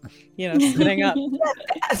asleep, sitting up.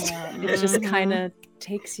 It just kind of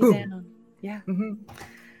takes you down. Yeah.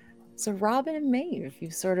 So Robin and Maeve,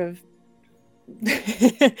 you've sort of,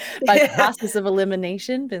 by process of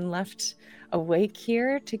elimination, been left awake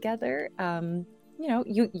here together.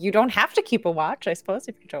 You don't have to keep a watch, I suppose,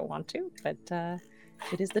 if you don't want to, but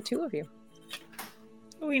it is the two of you.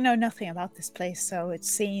 We know nothing about this place, so it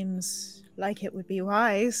seems like it would be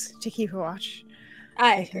wise to keep a watch.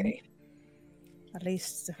 I agree. At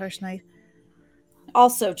least the first night.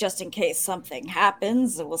 Also, just in case something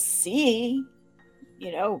happens, we'll see,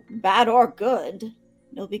 bad or good.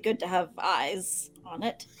 It'll be good to have eyes on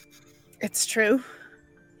it. It's true.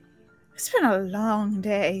 It's been a long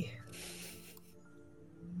day.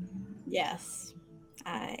 Yes,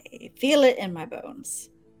 I feel it in my bones.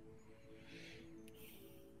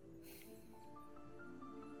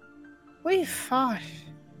 We fought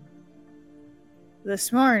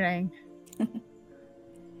this morning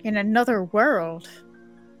in another world.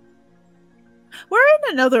 We're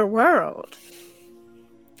in another world.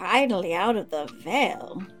 Finally out of the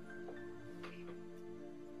veil.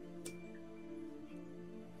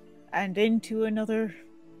 And into another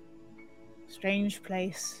strange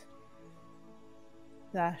place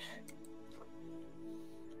that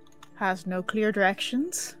has no clear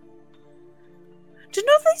directions. Do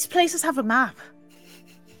none of these places have a map?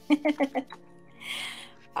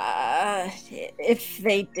 If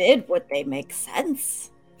they did, would they make sense?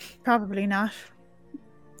 Probably not.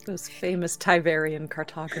 Those famous Tiverian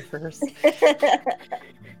cartographers.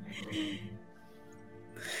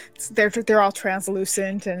 They're all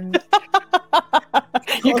translucent and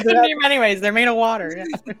you couldn't name anyways. They're made of water. Yeah.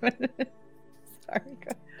 Sorry.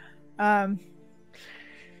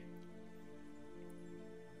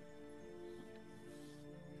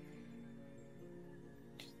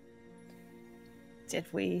 Did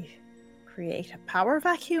we create a power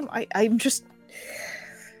vacuum? I'm just...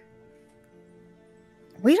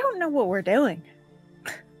 We don't know what we're doing.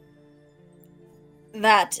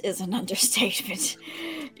 That is an understatement.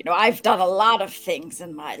 I've done a lot of things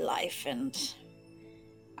in my life, and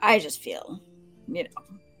I just feel,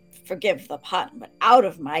 forgive the pun, but out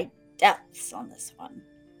of my depths on this one.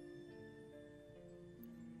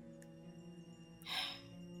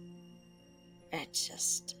 It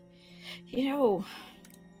just,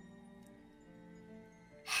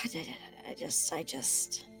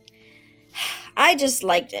 I just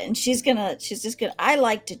liked it, and she's just gonna, I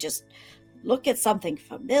like to just look at something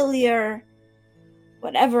familiar,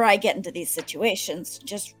 whenever I get into these situations,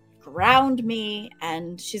 just ground me.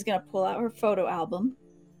 And she's gonna pull out her photo album,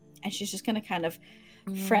 and she's just gonna kind of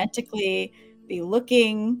frantically be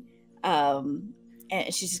looking, and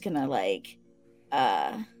she's just gonna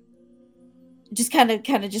just kind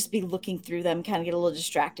of just be looking through them, kind of get a little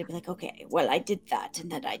distracted, be like, okay, well, I did that, and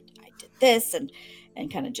then I did this, and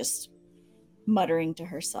kind of just muttering to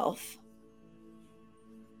herself.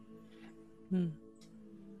 Do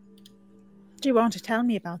you want to tell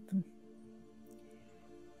me about them?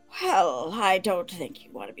 Well, I don't think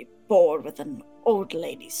you want to be bored with an old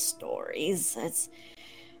lady's stories.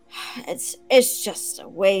 It's just a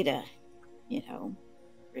way to,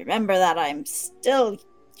 remember that I'm still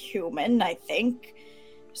human, I think.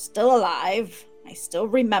 Still alive. I still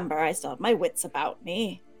remember. I still have my wits about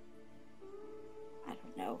me. I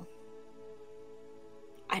don't know.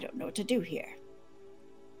 I don't know what to do here.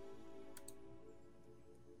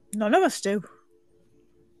 None of us do.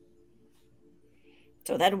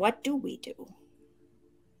 So then what do we do?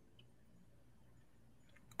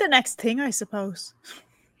 The next thing, I suppose.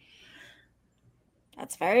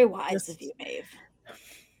 That's very wise of you, Maeve.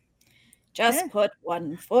 Just put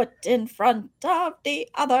one foot in front of the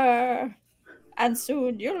other, and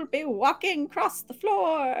soon you'll be walking across the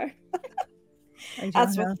floor. I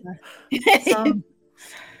don't know that.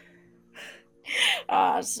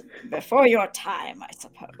 Before your time, I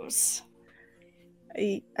suppose.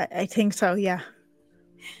 I think so, yeah.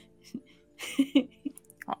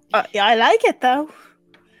 Yeah, I like it, though.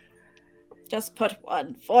 Just put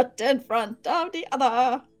one foot in front of the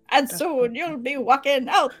other, and soon you'll be walking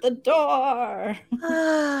out the door.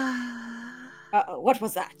 What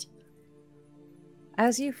was that?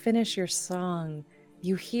 As you finish your song,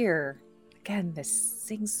 you hear, again, this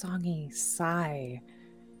sing-songy sigh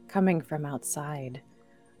coming from outside.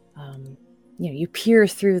 You peer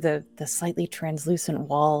through the slightly translucent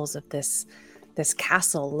walls of this this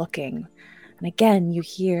castle looking. And again, you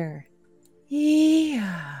hear,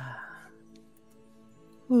 yeah,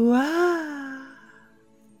 wow.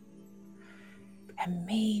 And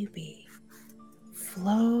maybe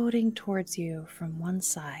floating towards you from one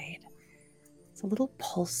side, it's a little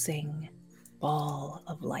pulsing ball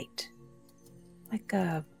of light, like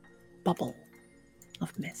a bubble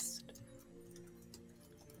of mist.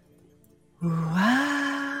 Wow.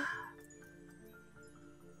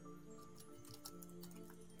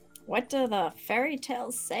 What do the fairy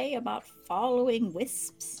tales say about following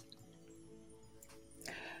wisps?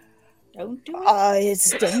 Don't do it.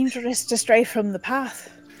 It's dangerous to stray from the path.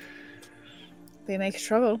 They make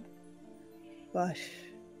trouble. But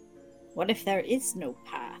What if there is no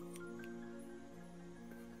path?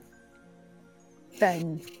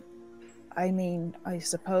 then, I mean, I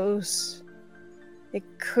suppose it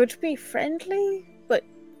could be friendly, but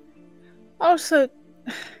also,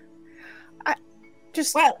 I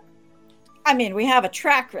just... Well, I mean, we have a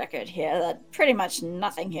track record here that pretty much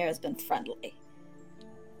nothing here has been friendly.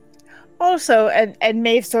 Also, and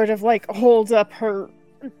Maeve sort of like holds up her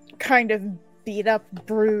kind of beat up,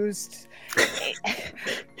 bruised,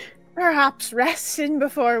 perhaps resting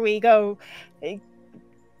before we go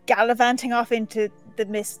gallivanting off into the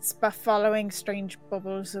mists, but following strange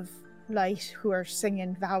bubbles of light who are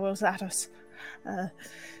singing vowels at us.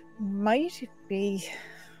 Might be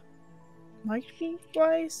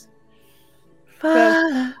wise.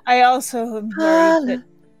 But I also am worried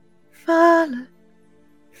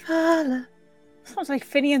that sounds like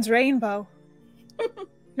Finian's rainbow.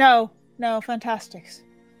 No, Fantastics.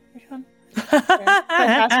 Which one?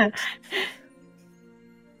 Fantastics.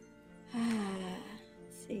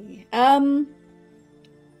 Let's see. I've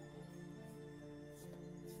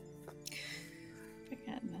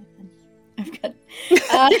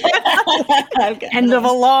got End of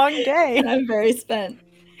a long day. I'm very spent.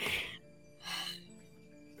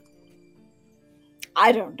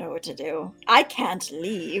 I don't know what to do. I can't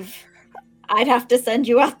leave. I'd have to send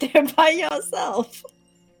you out there by yourself.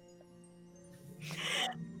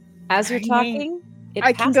 As you're I mean, talking,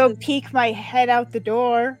 I can go peek my head out the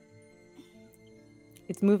door.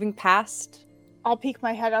 It's moving past. I'll peek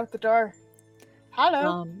my head out the door.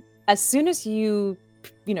 Hello. As soon as you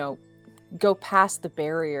go past the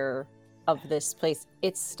barrier of this place,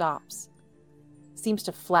 it stops. Seems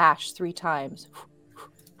to flash 3 times.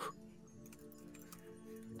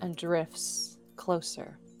 And drifts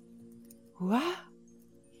closer. Wah,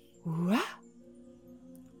 wah,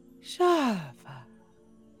 shava.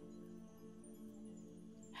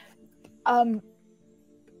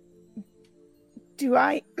 Do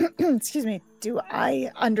I excuse me, do I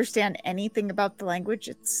understand anything about the language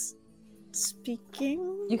it's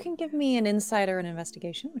speaking? You can give me an insight or an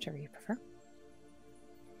investigation, whichever you prefer.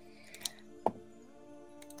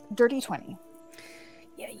 Dirty 20.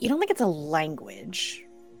 Yeah, you don't think it's a language.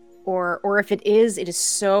 Or if it is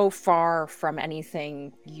so far from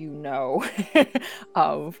anything you know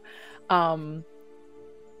of.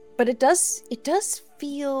 But it does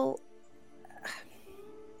feel...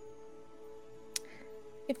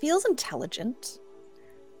 It feels intelligent,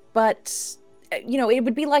 but, it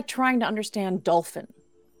would be like trying to understand dolphin.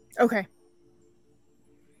 Okay.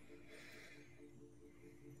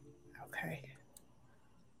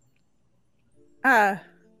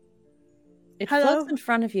 It hello? floats in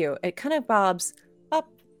front of you. It kind of bobs up,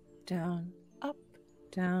 down, up,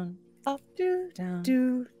 down, up, down.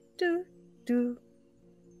 Do.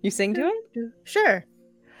 You sing to it? Sure.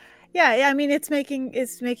 Yeah, I mean it's making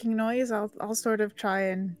noise. I'll sort of try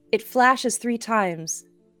and... It flashes 3 times.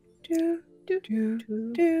 Do.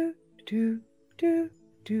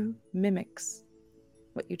 Mimics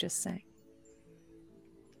what you just sang.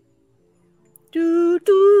 Do.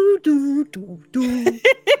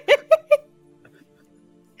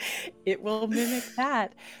 It will mimic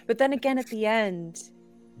that. But then again at the end,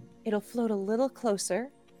 it'll float a little closer.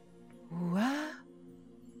 Wah,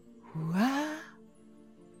 wah.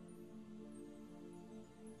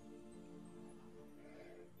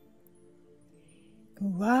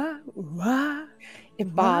 Wah, wah.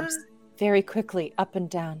 It bobs very quickly up and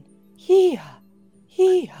down. Hee-ha,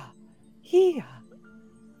 hee-ha, hee-ha.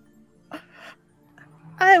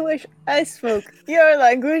 I wish I spoke your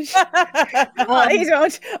language. I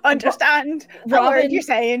don't understand the word you're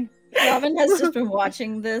saying. Robin has just been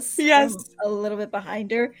watching this Yes. from a little bit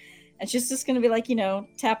behind her, and she's just going to be like,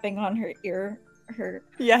 tapping on her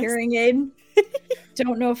Yes. hearing aid.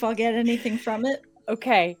 Don't know if I'll get anything from it.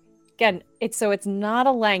 Okay. Again, it's not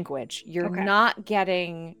a language. You're Okay. not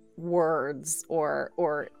getting words or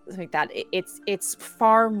something like that. It's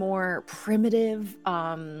far more primitive.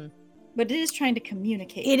 But it is trying to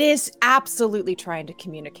communicate. It is absolutely trying to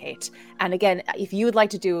communicate. And again, if you would like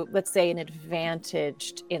to do, let's say, an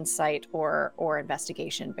advantaged insight or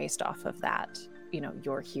investigation based off of that,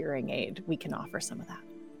 your hearing aid, we can offer some of that.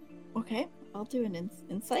 Okay, I'll do an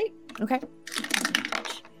insight. Okay.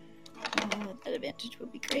 That advantage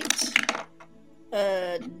would be great.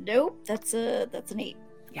 Nope, that's an 8.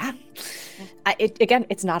 Yeah. Again,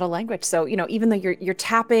 it's not a language. So, even though you're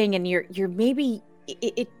tapping and you're maybe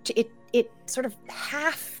it sort of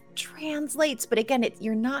half translates, but again,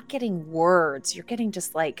 you're not getting words. You're getting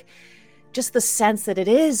just the sense that it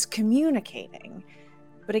is communicating.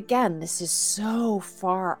 But again, this is so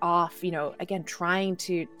far off, again, trying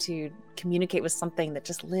to communicate with something that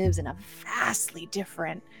just lives in a vastly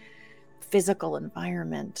different physical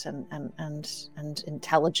environment and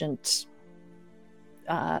intelligent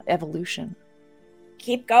evolution.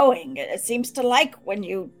 Keep going. It seems to like when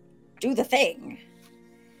you do the thing.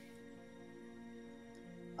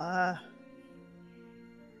 Trying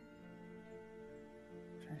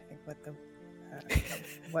to think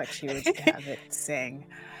what she would have it sing.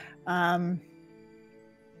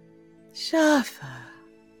 Shafa.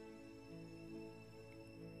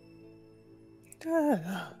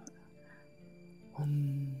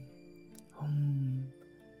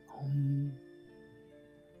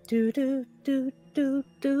 Do do do do do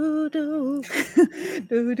do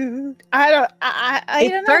do do. I don't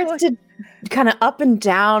It know. starts to kind of up and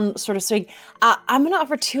down sort of swing. I'm going to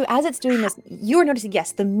offer 2 as it's doing this. You are noticing,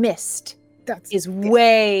 yes, the mist is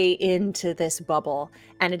way into this bubble,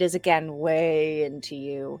 and it is again way into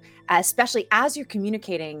you, especially as you're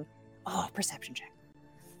communicating. Oh, perception check.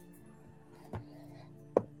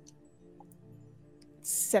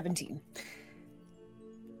 17.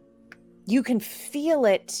 You can feel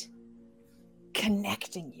it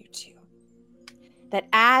connecting you two. That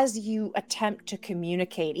as you attempt to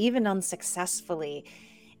communicate, even unsuccessfully,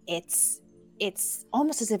 it's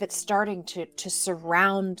almost as if it's starting to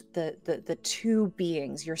surround the two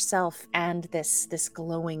beings, yourself and this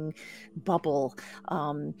glowing bubble,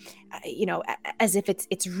 as if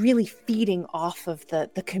it's really feeding off of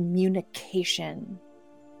the communication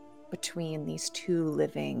between these two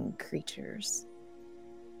living creatures.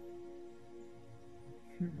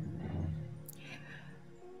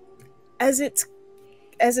 As it's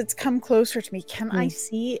come closer to me, can I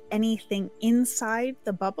see anything inside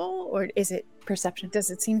the bubble, or is it perception?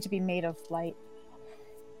 Does it seem to be made of light?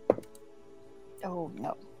 Oh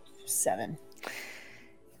no, 7.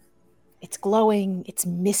 It's glowing. It's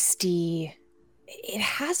misty. It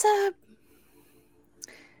has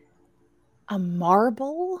a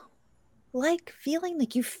marble-like feeling.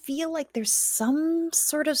 Like you feel like there's some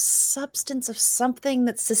sort of substance of something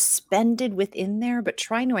that's suspended within there, but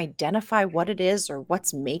trying to identify what it is or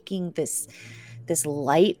what's making this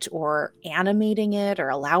light or animating it or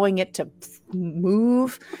allowing it to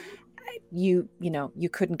move. You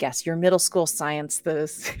couldn't guess. Your middle school science,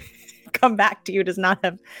 those come back to you, does not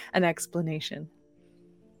have an explanation.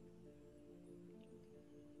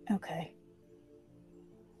 Okay.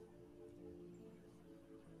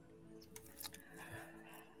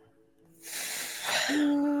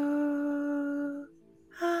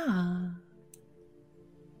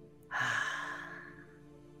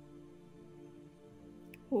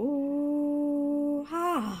 Ooh,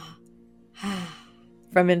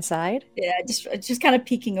 From inside? Yeah, just kind of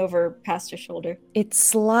peeking over past her shoulder. It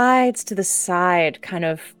slides to the side, kind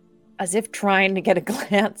of as if trying to get a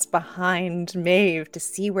glance behind Maeve to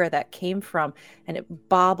see where that came from, and it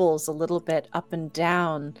bobbles a little bit up and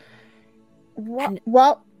down.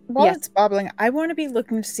 While it's bobbling, I want to be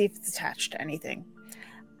looking to see if it's attached to anything.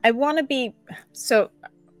 I want to be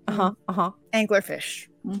anglerfish.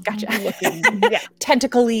 Gotcha. Yeah,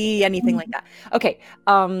 tentacly, anything like that. Okay.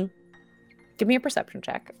 Give me a perception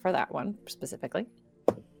check for that one specifically.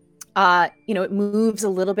 It moves a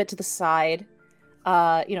little bit to the side,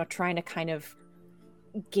 trying to kind of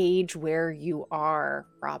gauge where you are,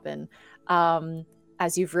 Robin,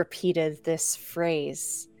 as you've repeated this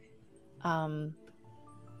phrase.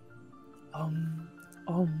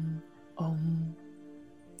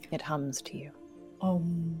 It hums to you.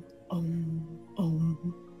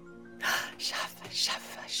 Shafa,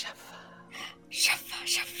 shafa, shafa. Shafa,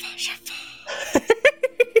 shafa, shafa.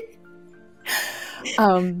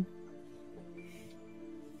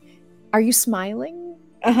 Are you smiling?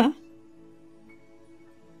 Uh-huh.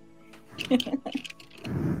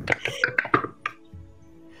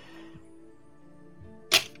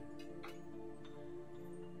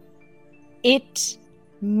 It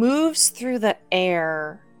moves through the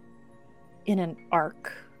air in an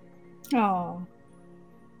arc. Oh,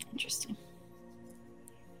 interesting.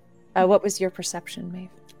 What was your perception, Maeve?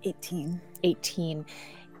 18. 18.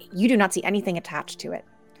 You do not see anything attached to it.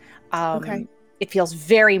 Okay. It feels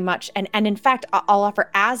very much, and in fact, I'll offer,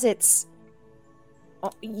 as it's,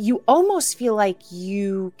 you almost feel like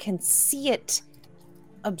you can see it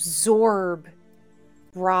absorb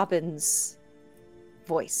Robin's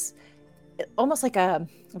voice. Almost like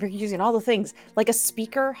we're using all the things, like a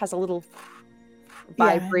speaker has a little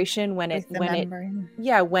vibration when it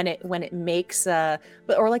makes or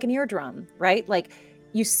like an eardrum, right? Like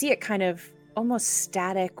you see it kind of almost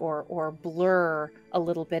static or blur a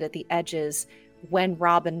little bit at the edges when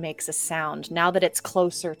Robin makes a sound. Now that it's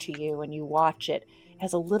closer to you and you watch it,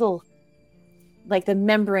 has a little, like the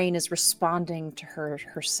membrane is responding to her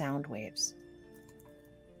sound waves.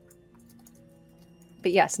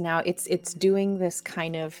 But yes, now it's doing this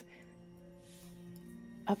kind of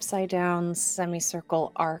upside down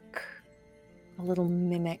semicircle arc, a little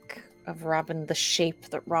mimic of Robin, the shape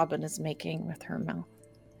that Robin is making with her mouth.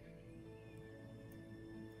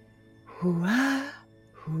 Hooah,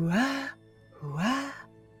 hooah, hooah,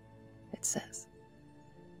 it says.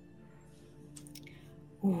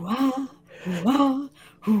 Hooah, hooah,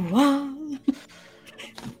 hooah.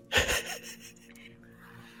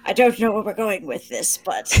 I don't know where we're going with this,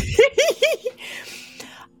 but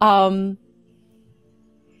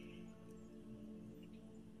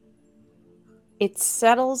it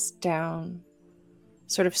settles down,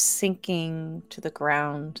 sort of sinking to the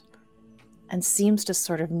ground, and seems to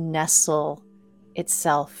sort of nestle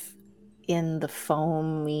itself in the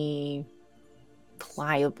foamy,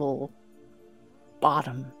 pliable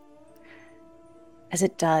bottom. As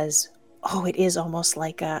it does, it is almost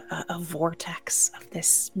like a vortex of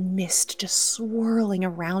this mist just swirling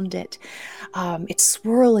around it. It's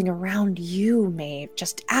swirling around you, Maeve,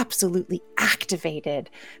 just absolutely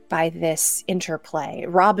activated by this interplay.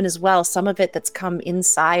 Robin as well, some of it that's come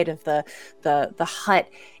inside of the hut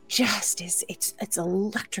just is, it's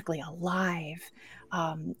electrically alive,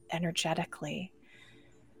 energetically.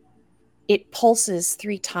 It pulses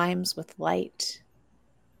 3 times with light.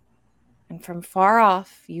 And from far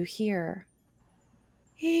off, you hear,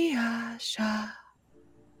 "Ee-ah-sha,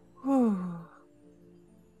 whoo,"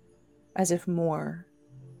 as if more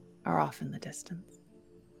are off in the distance.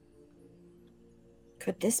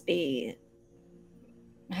 could this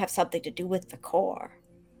have something to do with the core?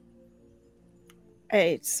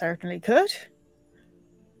 It certainly could.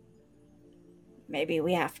 Maybe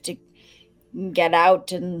we have to get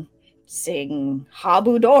out and sing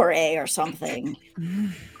Habudore or something.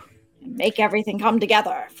 And make everything come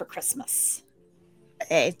together for Christmas.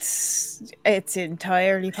 It's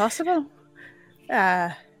entirely possible.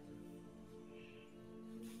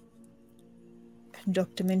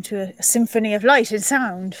 Conduct them into a symphony of light and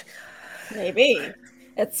sound. Maybe.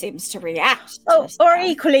 It seems to react. Or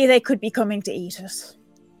equally, they could be coming to eat us.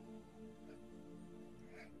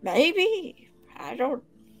 Maybe.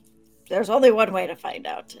 There's only one way to find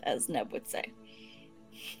out, as Neb would say.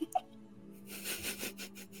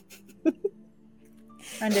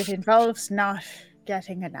 And it involves not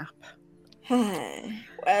getting a nap.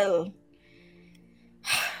 Well,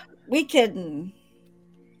 we can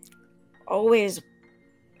always...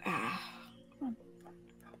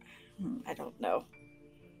 I don't know.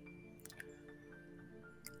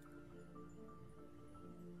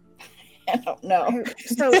 I don't know.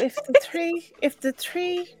 So if the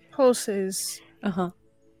three pulses... I'm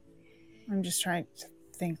just trying to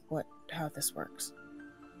think how this works.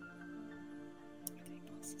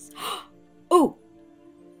 Oh,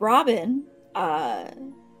 Robin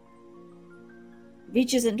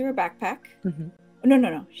reaches into her backpack.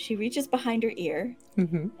 No. She reaches behind her ear.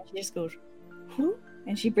 And she just goes, whoo,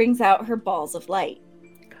 and she brings out her balls of light.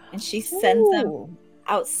 And she sends them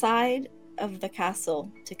outside of the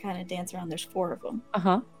castle to kind of dance around. There's 4 of them.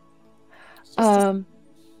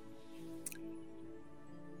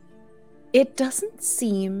 It doesn't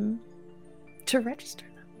seem to register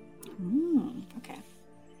them. Okay.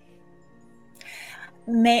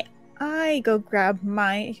 May I go grab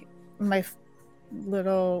my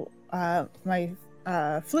little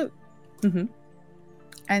flute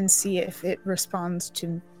and see if it responds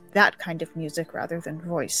to that kind of music rather than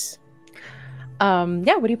voice?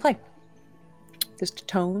 Yeah, what do you play? Just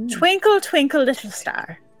tone? Twinkle, twinkle, little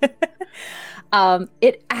star.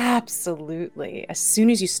 It absolutely, as soon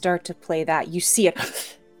as you start to play that, you see it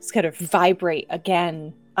kind of vibrate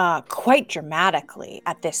again, quite dramatically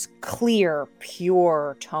at this clear,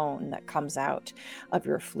 pure tone that comes out of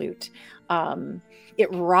your flute. It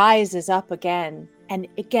rises up again, and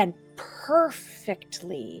again,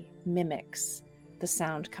 perfectly mimics the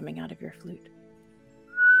sound coming out of your flute.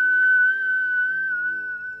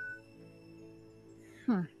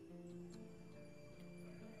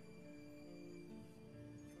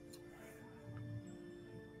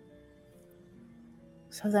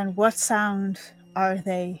 So then what sound are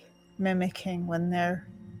they mimicking when they're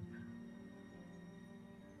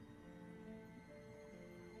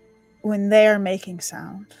making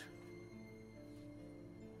sound?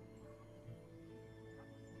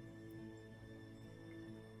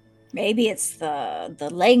 Maybe it's the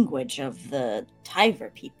language of the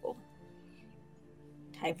Tyver people.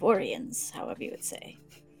 Tyvorians, however you would say.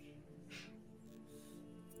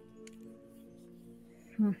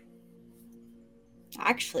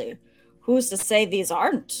 Actually, who's to say these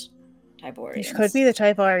aren't Tyvorians? These could be the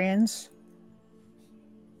Tyvorians.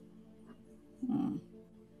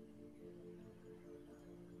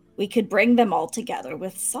 We could bring them all together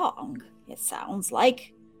with song. It sounds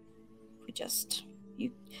like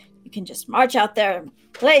you can just march out there and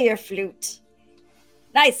play your flute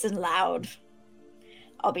nice and loud.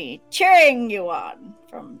 I'll be cheering you on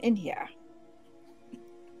from in here.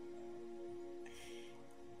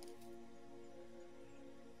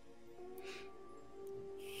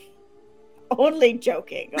 Only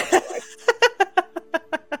joking, of course.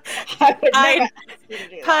 I would never ask you to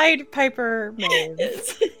do that. Pied Piper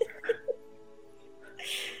Maze.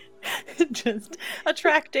 Just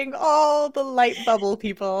attracting all the light bubble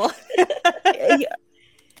people.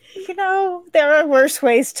 You know, there are worse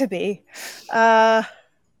ways to be. I'm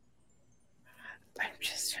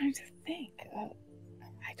just trying to think.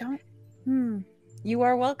 I don't. You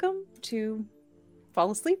are welcome to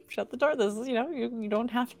fall asleep, shut the door. This is, you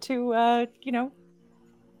don't have to,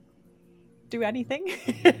 do anything.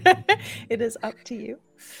 It is up to you.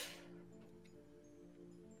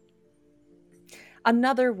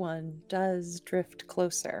 Another one does drift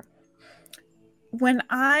closer. When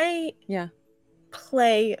I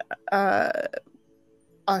play a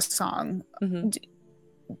song,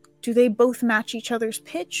 do they both match each other's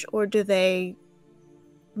pitch, or do they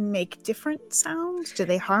make different sounds? Do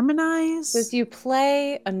they harmonize? As you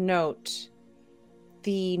play a note,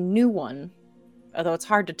 the new one, although it's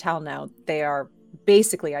hard to tell now, they are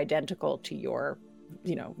basically identical to your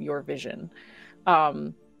vision,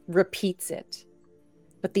 repeats it.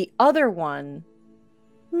 But the other one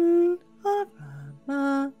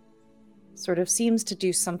sort of seems to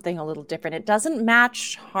do something a little different. It doesn't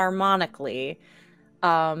match harmonically,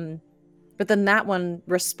 but then that one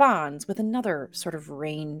responds with another sort of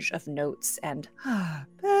range of notes and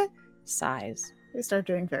sighs. They start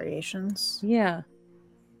doing variations. Yeah.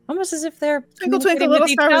 Almost as if they're Twinkle Twinkle Little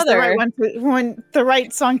Star was the right one, the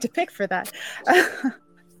right song to pick for that.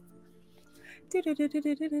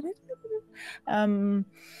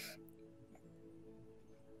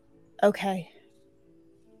 Okay.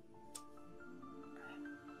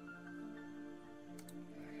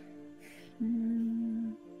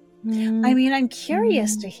 I mean, I'm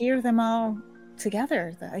curious to hear them all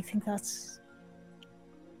together. I think that's.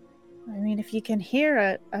 I mean, if you can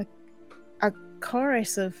hear a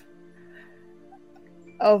chorus of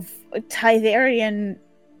Tyverian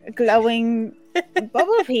glowing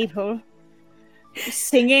bubble people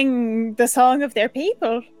singing the song of their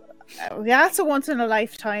people, that's a once in a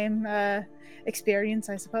lifetime experience,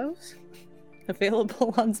 I suppose.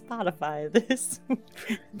 Available on Spotify this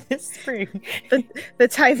spring. The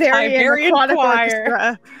Tyverian Aquatic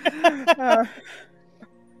Choir. Orchestra.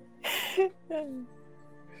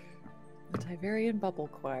 The Tyverian Bubble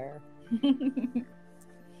Choir.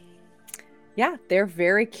 Yeah, they're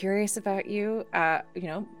very curious about you.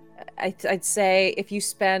 I'd say if you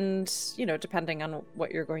spend, depending on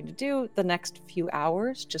what you're going to do, the next few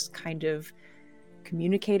hours just kind of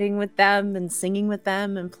communicating with them and singing with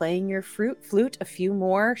them and playing your flute, a few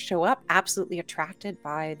more show up absolutely attracted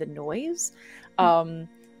by the noise. How's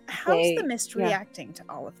the mist reacting to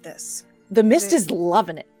all of this? The mist is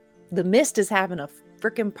loving it. The mist is having a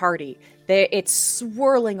freaking party. It's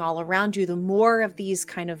swirling all around you. The more of these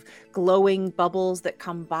kind of glowing bubbles that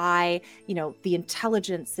come by, the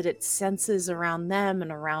intelligence that it senses around them and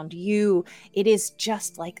around you, it is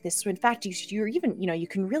just like this. In fact, you're even, you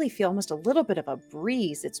can really feel almost a little bit of a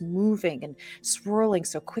breeze. It's moving and swirling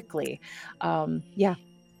so quickly.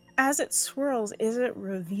 As it swirls, is it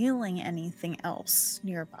revealing anything else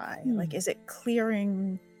nearby? Like, is it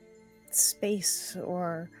clearing space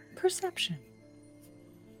or perception?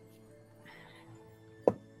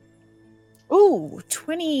 Ooh,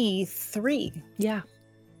 23. Yeah.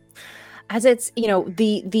 As it's,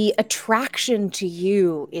 the attraction to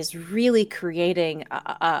you is really creating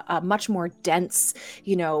a much more dense,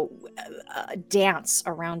 dance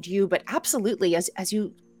around you. But absolutely, as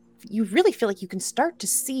you really feel like you can start to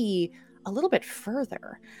see a little bit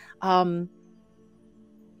further.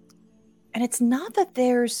 And it's not that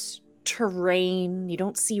there's terrain, you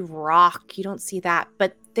don't see rock, you don't see that,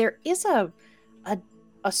 but there is a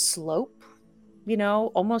slope,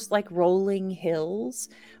 almost like rolling hills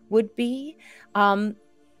would be. And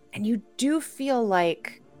you do feel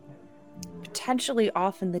like potentially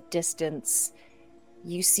off in the distance,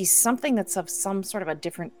 you see something that's of some sort of a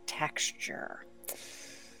different texture.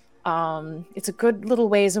 It's a good little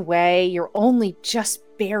ways away. You're only just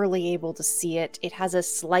barely able to see it. It has a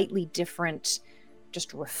slightly different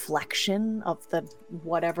just reflection of the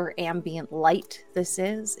whatever ambient light this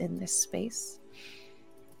is in this space.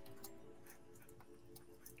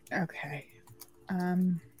 Okay.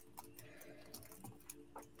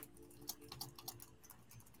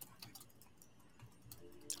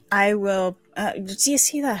 I will. Do you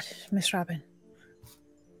see that, Miss Robin?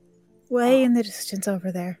 Way in the distance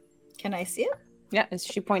over there. Can I see it? Yeah, as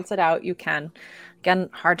she points it out, you can. Again,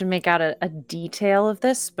 hard to make out a detail of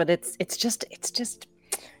this, but it's just you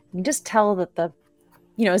can just tell that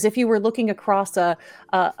as if you were looking across a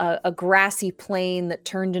grassy plain that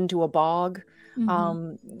turned into a bog.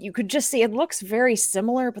 You could just see it looks very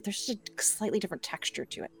similar, but there's just a slightly different texture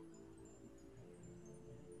to it.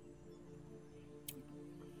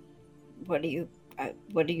 What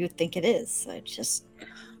do you think it is?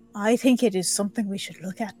 I think it is something we should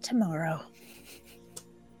look at tomorrow.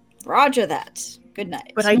 Roger that. Good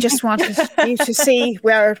night. But I just wanted you to see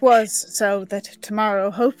where it was so that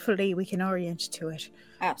tomorrow, hopefully, we can orient to it.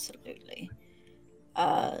 Absolutely.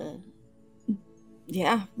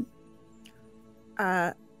 Yeah.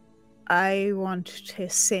 I want to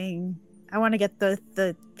sing. I want to get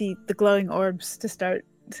the glowing orbs to start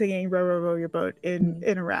singing "Row, row, row your boat" in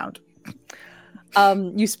a round.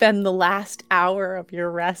 You spend the last hour of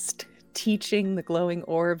your rest teaching the glowing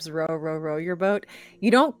orbs row, row, row your boat.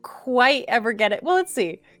 You don't quite ever get it. Well, let's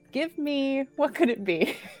see. Give me, what could it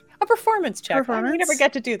be? A performance check. We never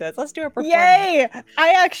get to do this. Let's do a performance. Yay!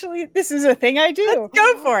 This is a thing I do. Let's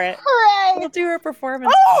go for it. Hooray! We'll do a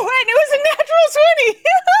performance. Oh, and it was a natural 20!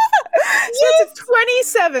 So it's a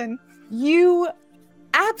 27. You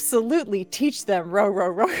absolutely teach them row, row,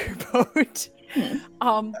 row your boat.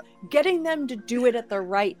 Getting them to do it at the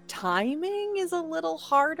right timing is a little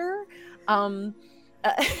harder. But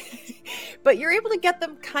you're able to get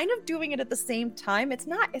them kind of doing it at the same time. It's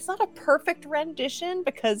not a perfect rendition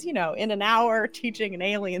because, in an hour teaching an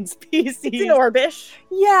alien species. It's an orbish.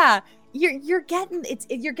 Yeah. You're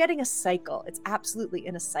getting a cycle. It's absolutely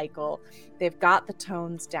in a cycle. They've got the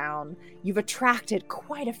tones down. You've attracted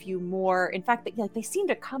quite a few more. In fact, they seem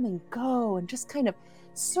to come and go and just kind of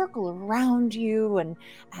circle around you, and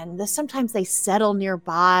sometimes they settle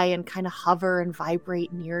nearby and kind of hover and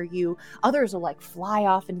vibrate near you. Others will fly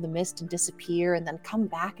off into the mist and disappear and then come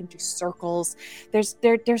back and do circles. There's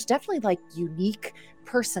definitely unique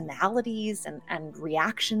personalities and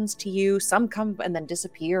reactions to you. Some come and then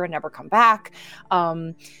disappear and never come back.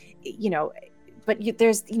 But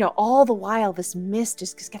there's, all the while this mist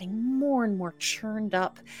is getting more and more churned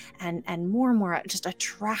up and more and more just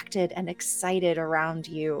attracted and excited around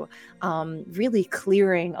you, really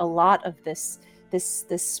clearing a lot of this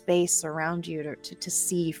space around you to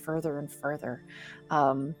see further and further.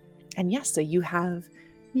 And yes, so you have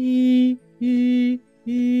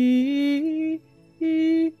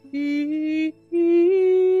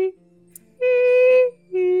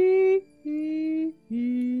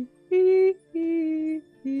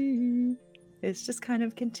it's just kind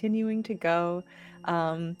of continuing to go.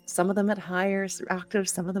 Some of them at higher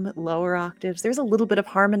octaves, some of them at lower octaves. There's a little bit of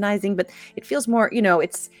harmonizing, but it feels more,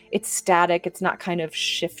 it's static. It's not kind of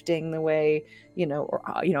shifting the way,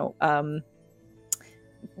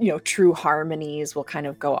 true harmonies will kind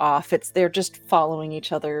of go off. They're just following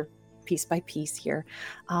each other piece by piece here.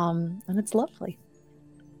 And it's lovely.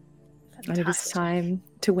 Fantastic. And it is time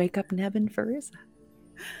to wake up Neb and Fariza.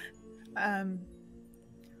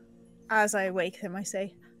 As I wake them, I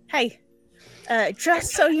say, "Hey,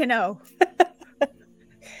 just so you know."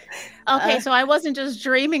 Okay, so I wasn't just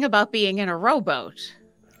dreaming about being in a rowboat.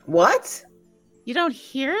 What? You don't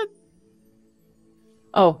hear?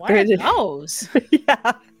 Oh, what are those?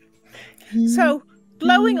 Yeah. So,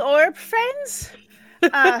 glowing orb friends,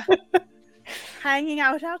 hanging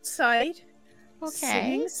out outside,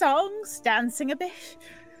 singing songs, dancing a bit.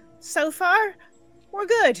 So far, we're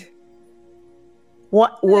good.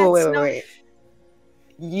 What? Whoa, wait.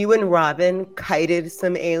 You and Robin kited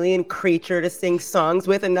some alien creature to sing songs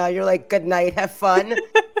with, and now you're like, good night, have fun.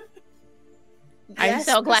 I'm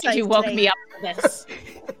so glad you woke me up for this.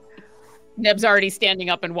 Neb's already standing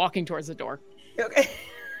up and walking towards the door. Okay.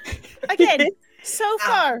 Again, so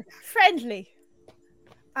far, friendly.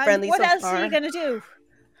 Friendly what so else far. are you going to do?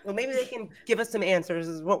 Well, maybe they can give us some answers.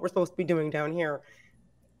 Is what we're supposed to be doing down here.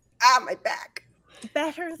 Ah, my back.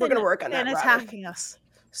 Better We're than, gonna work on than that, Robin. attacking us.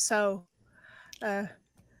 So, Yeah.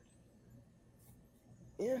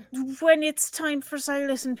 when it's time for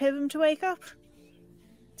Silas and Pibham to wake up,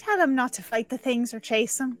 tell them not to fight the things or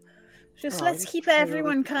chase them. Just Oh, let's it's keep true.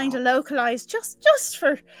 everyone kind of localized just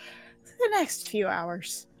for the next few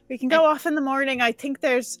hours. We can go off in the morning. I think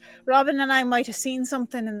Robin and I might have seen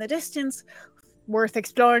something in the distance worth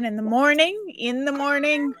exploring in the morning.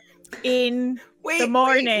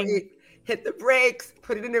 Wait. Hit the brakes.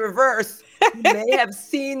 Put it in reverse. You may have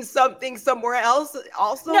seen something somewhere else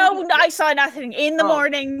also. No, I saw nothing. In the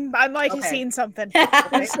morning, I might have Okay. seen something.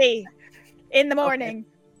 We'll see. In the morning.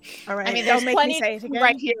 All right. I mean, Don't there's make me plenty say it again,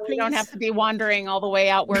 right here. We don't please. have to be wandering all the way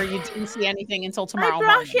out where you didn't see anything until tomorrow I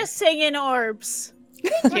brought morning. you singing orbs.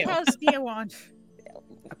 Thank What you. else do you want?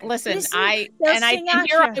 Listen, Listen, I they'll and I sing and at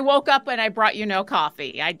here ya. I woke up and I brought you no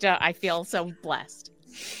coffee. I feel so blessed.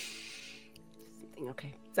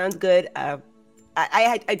 Okay. Sounds good.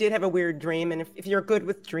 I did have a weird dream, and if you're good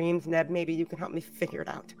with dreams, Neb, maybe you can help me figure it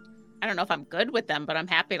out. I don't know if I'm good with them, but I'm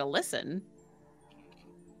happy to listen.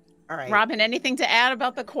 All right. Robin, anything to add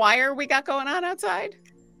about the choir we got going on outside?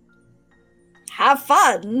 Have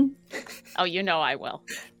fun. Oh, you know I will.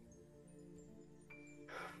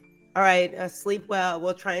 All right. Sleep well.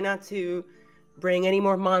 We'll try not to bring any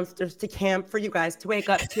more monsters to camp for you guys to wake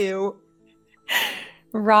up to.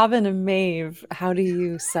 Robin and Maeve, how do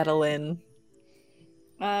you settle in?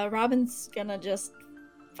 Robin's gonna just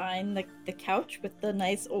find the couch with the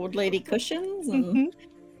nice old lady cushions and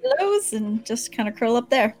pillows and just kind of curl up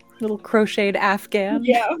there. Little crocheted Afghan.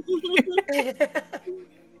 Yeah.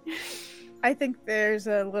 I think there's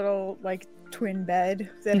a little like twin bed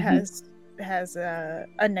that has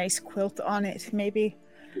a nice quilt on it, maybe,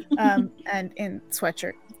 and in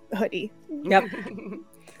sweatshirt, hoodie. Yep.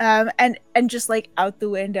 And just like out the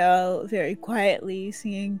window, very quietly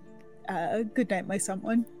singing "Good Night, My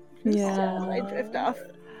Someone." Yeah. I drift off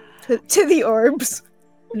to the orbs.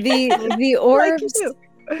 The Like you orbs do.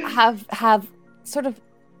 have sort of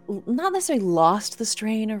not necessarily lost the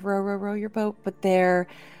strain of row, row, row your boat, but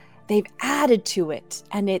they've added to it,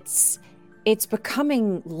 and it's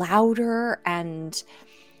becoming louder and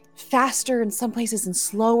faster in some places and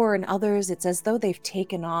slower in others. It's as though they've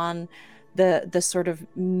taken on the sort of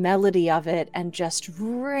melody of it and just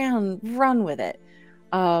run with it.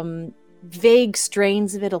 Vague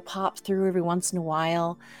strains of it'll pop through every once in a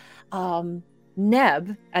while.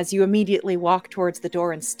 Neb, as you immediately walk towards the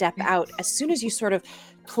door and step out, as soon as you sort of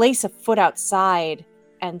place a foot outside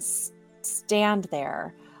and stand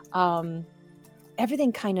there,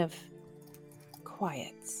 everything kind of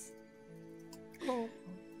quiets.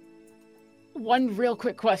 One real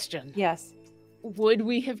quick question. Yes. Would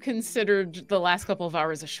we have considered the last couple of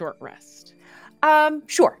hours a short rest?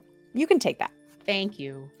 Sure. You can take that. Thank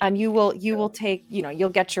you. And you will take, you'll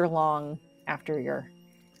get your long after your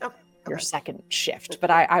second shift, but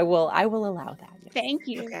I will allow that. Yes. Thank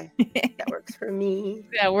you. Okay. That works for me.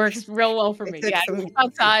 That works real well for me. It's Yeah, some-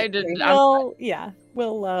 outside. And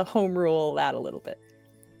We'll home rule that a little bit.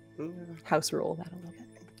 Mm. House rule that a little bit.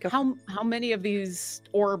 Go. how many of these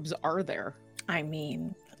orbs are there? I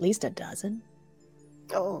mean, at least a dozen.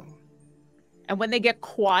 Oh. And when they get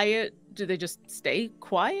quiet, do they just stay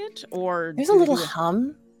quiet, or There's do a they little do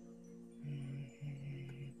hum.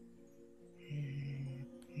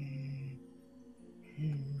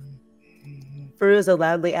 Feruza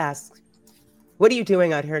loudly asks, "What are you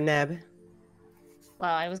doing out here, Neb?"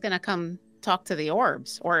 Well, I was gonna come talk to the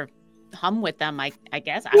orbs or hum with them. I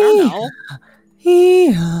guess I don't know.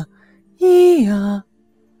 Yeah.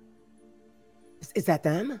 Is that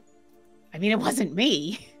them? I mean, it wasn't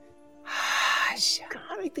me.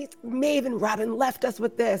 God, I think Maeve and Robin left us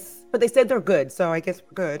with this. But they said they're good, so I guess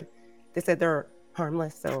we're good. They said they're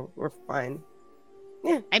harmless, so we're fine.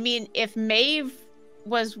 Yeah. I mean, if Maeve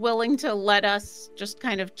was willing to let us just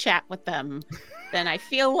kind of chat with them, then I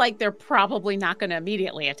feel like they're probably not going to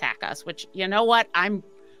immediately attack us, which, you know what, I'm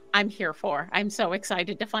here for. I'm so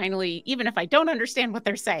excited to finally, even if I don't understand what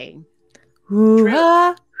they're saying.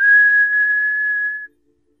 Hoo-ha.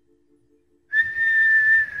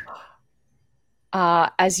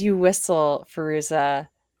 As you whistle, Feruza,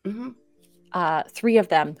 three of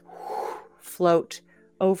them float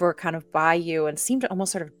over kind of by you and seem to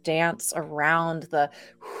almost sort of dance around the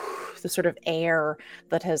sort of air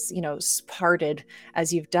that has, parted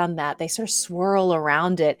as you've done that. They sort of swirl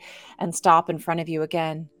around it and stop in front of you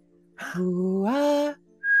again. Hoo-ah.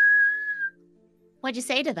 What'd you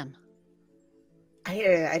say to them?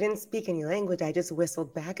 I didn't speak any language. I just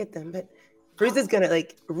whistled back at them, but Friza's gonna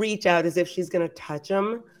like reach out as if she's gonna touch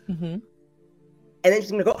him, Mm-hmm. and then she's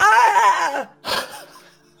gonna go, ah!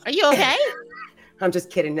 Are you okay? I'm just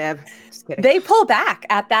kidding, Neb. Just kidding. They pull back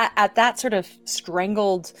at that sort of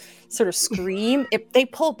strangled sort of scream. They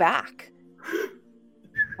pull back.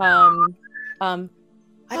 I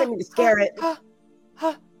didn't mean to scare it. Ha,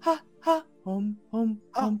 ha, ha, ha, home,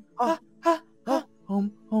 ha, ha, ha,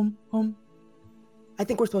 home. I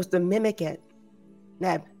think we're supposed to mimic it.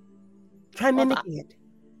 Neb, try mimicking it.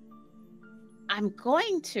 I'm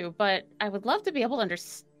going to, but I would love to be able to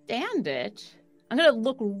understand it. I'm going to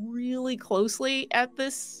look really closely at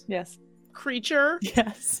this Yes. creature.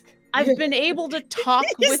 Yes. I've been able to talk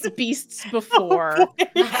with beasts before.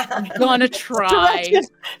 I'm gonna try.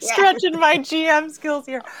 Stretching my GM skills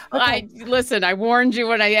here. Okay. I warned you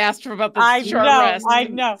when I asked about the short rest. I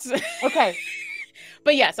know. Okay.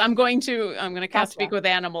 But yes, I'm gonna cast Gotcha. Speak with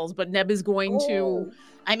Animals, but Neb is going to,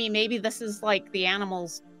 I mean, maybe this is like the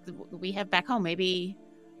animals we have back home. Maybe,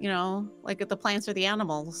 like the plants or the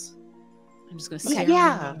animals. I'm just gonna say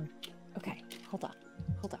Yeah. Okay. Hold on.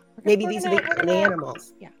 Maybe these are the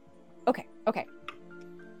animals. Yeah. Okay.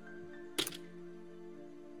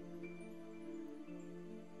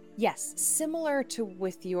 Yes, similar to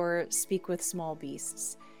with your Speak with Small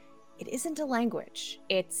Beasts, it isn't a language.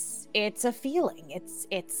 It's a feeling.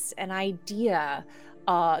 It's an idea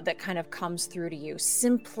that kind of comes through to you.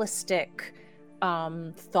 Simplistic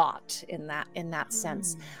thought in that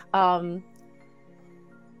sense.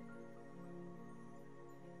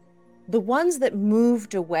 The ones that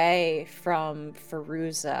moved away from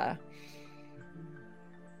Feruza,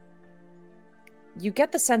 you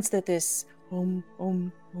get the sense that this ha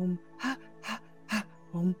ha ha ha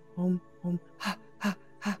ha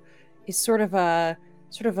ha is sort of a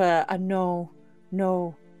no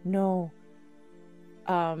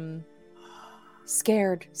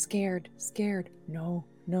scared no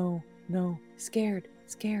scared,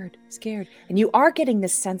 and you are getting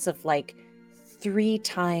this sense of like 3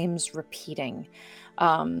 times repeating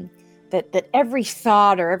that every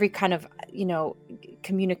thought or every kind of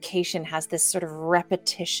communication has this sort of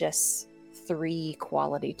repetitious 3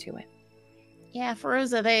 quality to it. Yeah,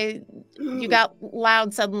 Feruza, you got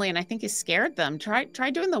loud suddenly, and I think you scared them. Try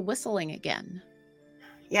doing the whistling again.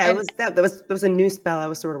 Yeah, it was that was a new spell I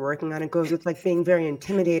was sort of working on. It goes with like being very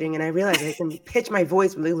intimidating, and I realized I can pitch my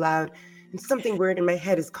voice really loud, and something weird in my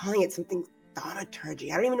head is calling it something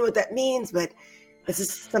thaumaturgy. I don't even know what that means, but this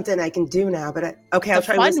is something I can do now. But I'll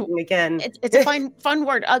try whistling again. It's a fun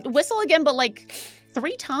word. Whistle again, but like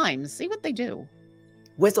 3 times. See what they do.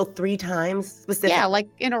 Whistle 3 times specifically. Yeah, like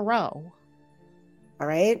in a row. All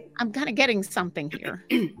right. I'm kind of getting something here.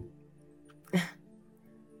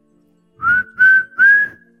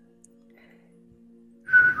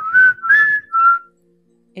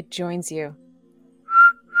 It joins you.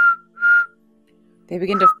 They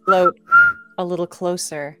begin to float a little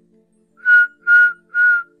closer.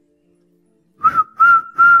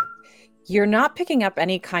 You're not picking up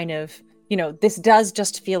any kind of, this does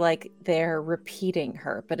just feel like they're repeating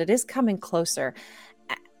her, but it is coming closer.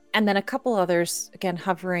 And then a couple others, again,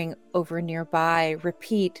 hovering over nearby,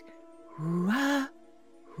 repeat, hoo-ah,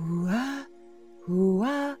 hoo-ah,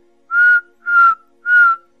 hoo-ah.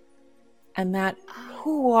 And that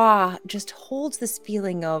hoo-ah just holds this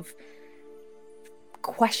feeling of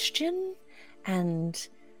question and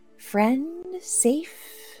friend, safe,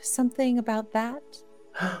 something about that.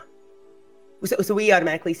 So we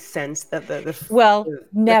automatically sense that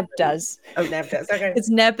Neb does. Oh, Neb does. Okay.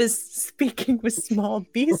 Because Neb is speaking with small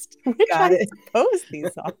beasts, which Got I it. suppose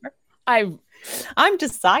these are. I'm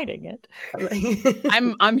deciding it.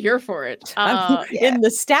 I'm here for it. In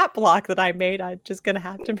the stat block that I made, I'm just gonna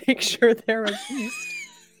have to make sure they're a beast.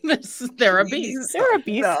 They're a beast. They're a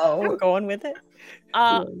beast. No. I'm going with it.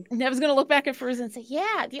 Nev's gonna look back at Feruza and say,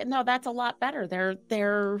 "Yeah, no, that's a lot better. They're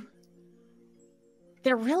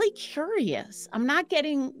really curious. I'm not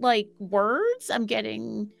getting like words. I'm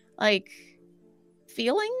getting like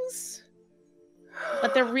feelings,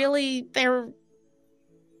 but they're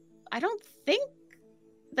I don't think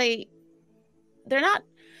they're not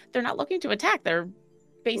looking to attack. They're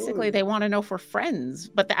basically they want to know if we're friends,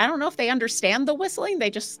 but I don't know if they understand the whistling. They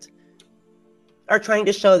just are trying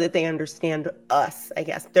to show that they understand us. I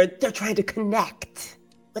guess they're trying to connect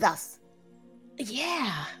with us.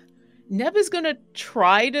 Yeah. Neb is going to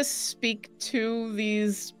try to speak to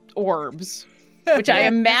these orbs, which I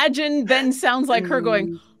imagine then sounds like her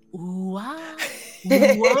going, ooh-ah,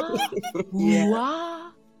 ooh-ah,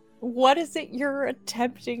 ooh-ah. What is it you're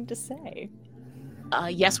attempting to say?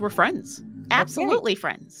 Yes, we're friends. Absolutely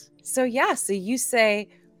friends. So you say,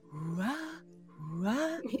 ooh-ah,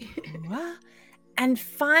 hua, hua, and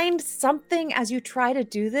find something as you try to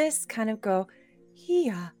do this, kind of go,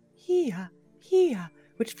 hia, hia, hia,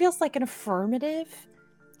 which feels like an affirmative.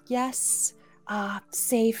 Yes,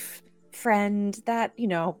 safe, friend, that,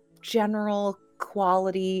 general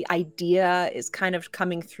quality idea is kind of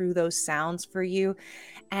coming through those sounds for you.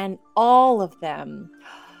 And all of them,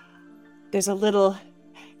 there's a little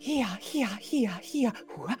hia, hia, hia, hia,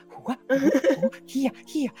 hua, hua, hua, hia,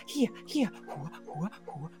 hia, hia, hia, hua, hua,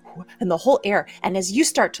 hua, hua, and the whole air. And as you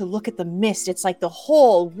start to look at the mist, it's like the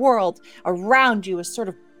whole world around you is sort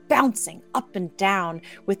of bouncing up and down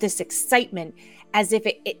with this excitement, as if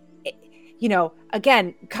it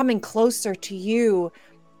again, coming closer to you,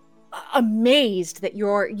 amazed that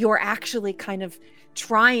you're actually kind of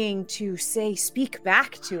trying to speak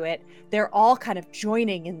back to it. They're all kind of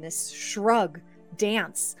joining in this shrug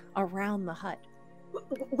dance around the hut.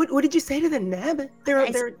 What did you say to them, Neb?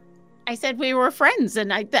 I said we were friends,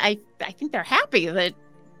 and I think they're happy that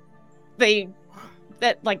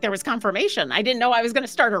there was confirmation. I didn't know I was going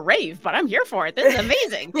to start a rave, but I'm here for it. This is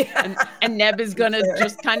amazing. And Neb is going to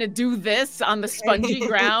just kind of do this on the spongy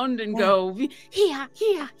ground and go, hia,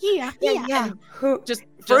 hia, hia, hia. Yeah. Just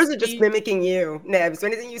Fruza just mimicking you, Neb. So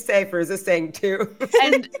anything you say, Fruza's saying too.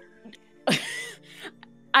 And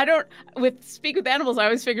Speak with Animals, I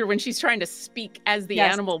always figure when she's trying to speak as the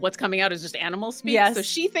animal, what's coming out is just animal speak. Yes. So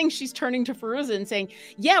she thinks she's turning to Feruza and saying,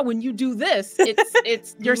 yeah, when you do this,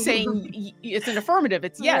 it's you're saying it's an affirmative.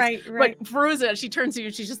 It's yes. Right. But Feruza, she turns to you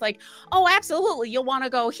and she's just like, oh, absolutely. You'll want to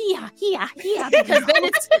go hia, hia, hia, because then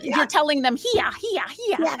it's you're telling them hia, hia,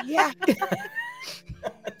 hia. Yeah.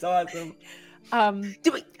 That's awesome.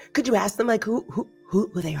 Could you ask them like who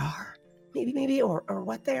they are? Maybe or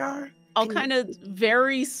what they are? I'll kind of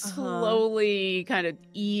very slowly kind of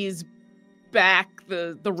ease back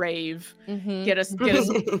the rave, get us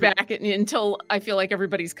back until I feel like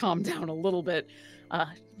everybody's calmed down a little bit.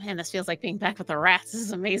 Man, this feels like being back with the rats. This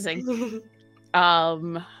is amazing.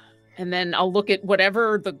 And then I'll look at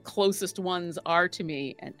whatever the closest ones are to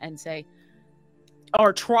me and say,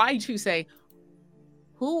 or try to say,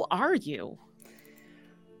 who are you?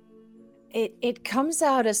 It comes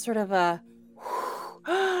out as sort of a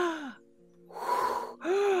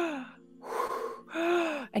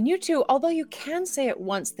and you two, although you can say it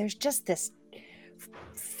once, there's just this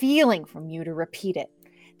feeling from you to repeat it.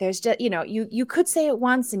 There's just, you could say it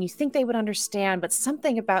once and you think they would understand, but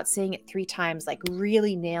something about saying it 3 times like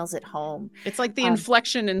really nails it home. It's like the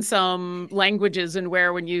inflection in some languages, and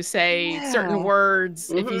where when you say certain words,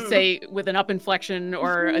 if you say with an up inflection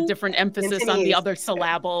or a different emphasis on the other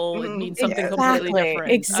syllable, it means something completely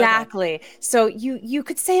different. Exactly. Okay. So you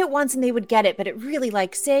could say it once and they would get it, but it really,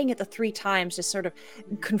 like, saying it the 3 times just sort of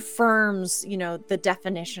confirms, the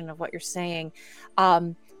definition of what you're saying.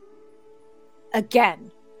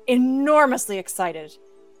 Again, enormously excited.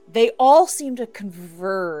 They all seem to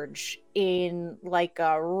converge in like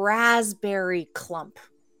a raspberry clump.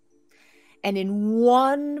 And in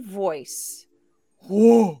one voice,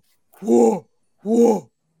 whoa, whoa, whoa.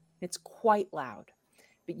 It's quite loud.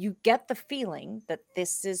 But you get the feeling that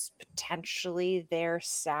this is potentially their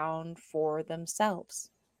sound for themselves.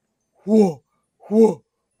 Whoa, whoa,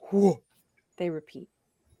 whoa. They repeat.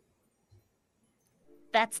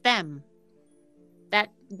 That's them. That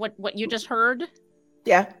what you just heard?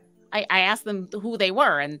 Yeah. I asked them who they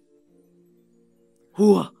were, and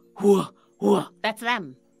that's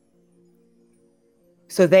them.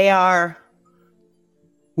 So they are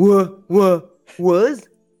was?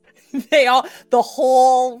 The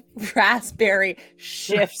whole raspberry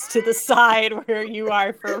shifts to the side where you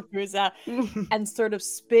are, Feruza, and sort of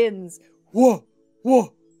spins. Whoa.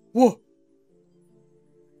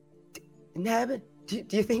 Neb, do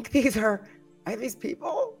you think these are these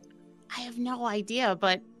people? I have no idea,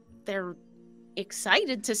 but they're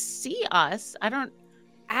excited to see us.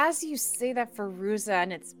 As you say that, Feruza,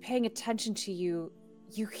 and it's paying attention to you,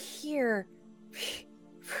 you hear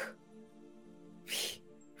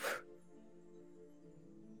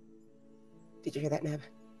Did you hear that, Neb?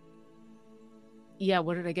 Yeah,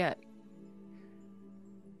 what did I get?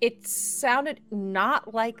 It sounded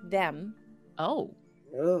not like them. Oh.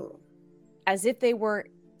 As if they were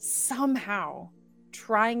somehow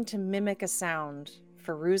trying to mimic a sound,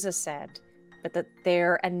 Feruza said, but that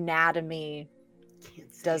their anatomy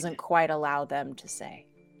doesn't quite allow them to say.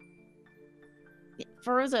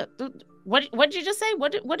 Feruza, what did you just say?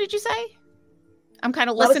 What did you say? I'm kind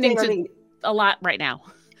of listening to a lot right now.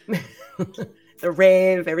 The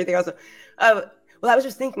rave, everything else. Well, I was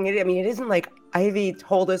just thinking, it isn't like Ivy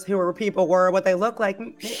told us who her people were, what they look like.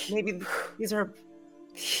 Maybe these are...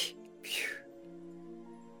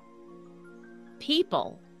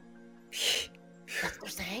 people. That's what they're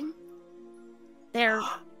saying? They're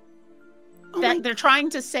Oh they're trying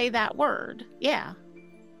to say that word. Yeah.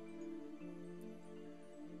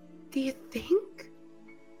 do you think?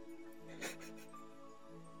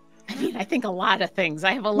 I mean, I think a lot of things.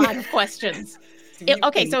 I have a lot of questions.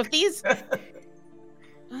 Okay, so if these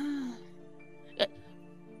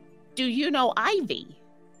do you know Ivy?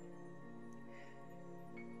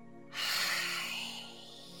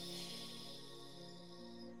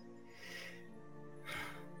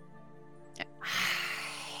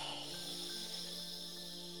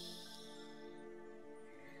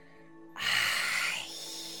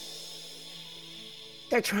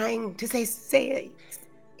 They're trying to say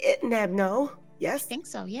it, Neb, no? I Yes? think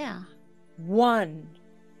so, yeah. One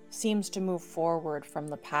seems to move forward from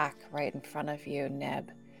the pack right in front of you,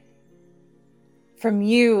 Neb. From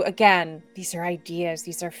you, again, these are ideas,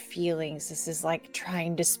 these are feelings. This is like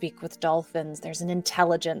trying to speak with dolphins. There's an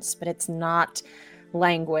intelligence, but it's not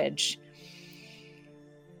language.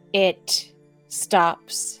 It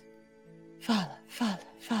stops. Fala, fala,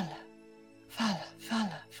 fala, fala,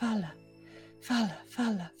 fala, fala, fala,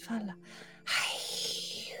 fala, fala.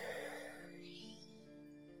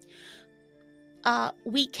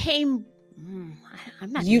 We came.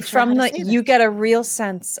 I'm not You even sure how from to the say you this. get a real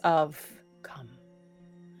sense of come.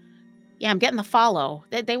 Yeah, I'm getting the follow.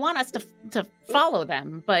 They want us to follow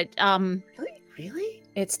them, but Really?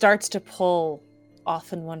 It starts to pull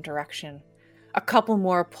off in one direction. A couple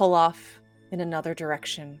more pull off in another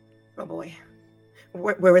direction. Oh boy.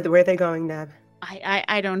 Where are they going, Neb?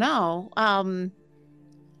 I don't know.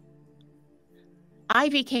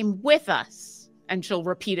 Ivy came with us, and she'll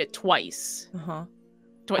repeat it twice. Uh-huh.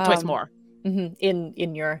 Twice more.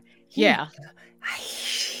 In your Yeah.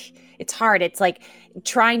 It's hard. It's like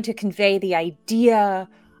trying to convey the idea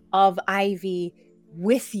of Ivy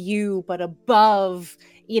with you, but above.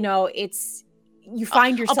 It's you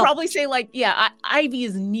find yourself. I'll probably say Ivy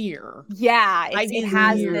is near. Yeah, Ivy it is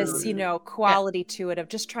has near. this, quality to it of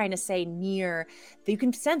just trying to say near. You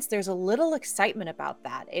can sense there's a little excitement about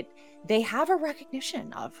that. They have a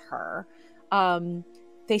recognition of her.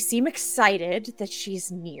 They seem excited that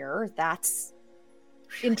she's near. That's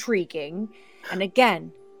intriguing. And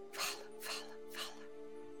again,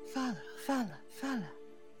 fala.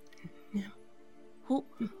 Yeah.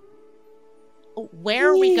 Where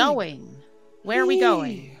are we going? Where are we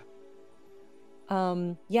going?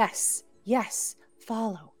 Yes.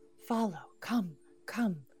 Follow. Come.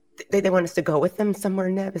 They want us to go with them somewhere,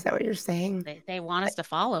 Neb? Is that what you're saying? They want us to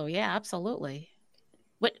follow. Yeah, absolutely.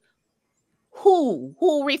 What? Who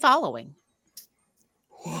are we following?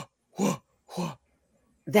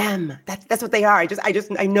 Them. That's what they are.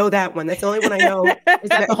 I know that one. That's the only one I know. Is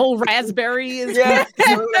that the whole raspberry? Yeah.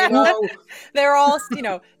 I know. They're all,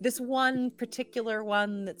 this one particular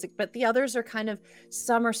one but the others are kind of,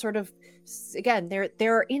 some are sort of, again,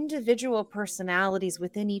 there are individual personalities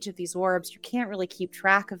within each of these orbs. You can't really keep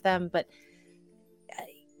track of them, but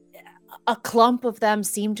a clump of them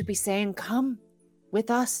seem to be saying, come with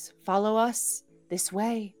us, follow us this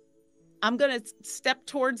way. I'm going to step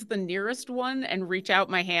towards the nearest one and reach out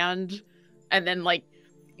my hand and then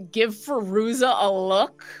give Feruza a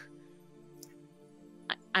look.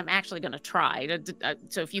 I'm actually going to try.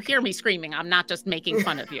 So if you hear me screaming, I'm not just making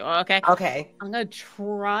fun of you, okay? Okay. I'm going to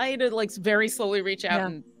try to very slowly reach out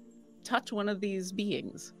and touch one of these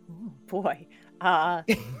beings. Oh, boy.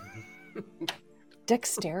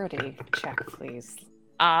 Dexterity check, please.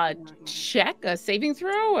 Check? A saving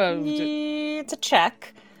throw? It's a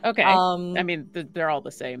check. Okay. I mean, they're all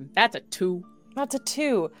the same. That's a 2. That's a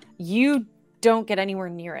 2. You don't get anywhere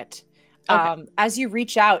near it. Okay. As you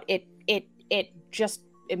reach out, it just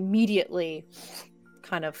immediately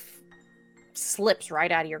kind of slips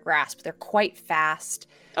right out of your grasp. They're quite fast.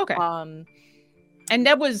 Okay. And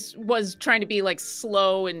Neb was trying to be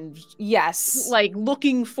slow and yes,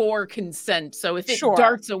 looking for consent. So if it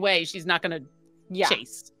darts away, she's not going to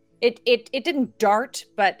chase. It didn't dart,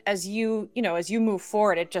 but as you move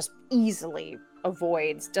forward, it just easily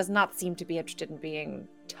avoids. Does not seem to be interested in being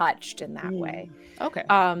touched in that way. Okay.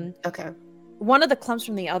 Okay. One of the clumps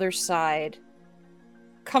from the other side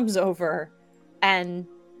comes over, and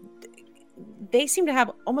they seem to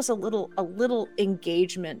have almost a little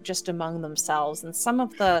engagement just among themselves, and some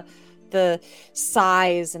of the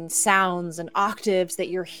sighs and sounds and octaves that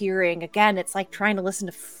you're hearing, again, it's like trying to listen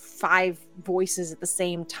to 5 voices at the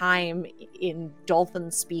same time in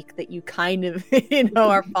dolphin speak that you kind of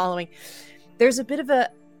are following. There's a bit of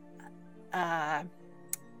a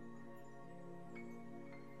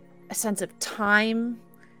sense of time,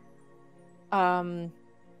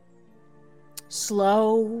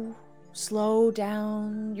 slow, slow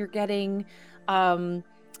down. You're getting,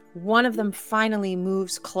 one of them finally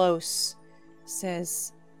moves close,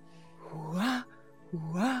 says, "Hua,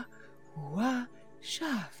 hua, hua,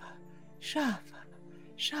 shafa, shafa,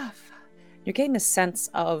 shafa." You're getting a sense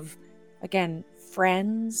of, again,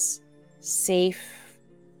 friends, safe,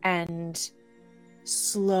 and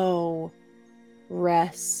slow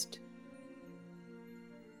rest.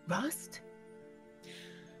 Rest.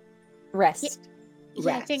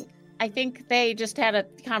 Yeah, I think they just had a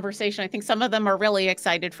conversation. I think some of them are really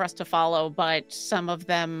excited for us to follow, but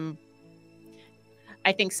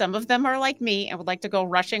I think some of them are like me and would like to go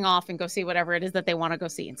rushing off and go see whatever it is that they want to go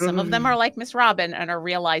see. And some of them are like Miss Robin and are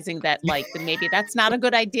realizing that like maybe that's not a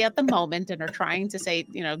good idea at the moment and are trying to say,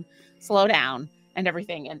 slow down and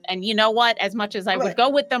everything. And you know what? As much as I would go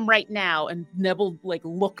with them right now and Nibble like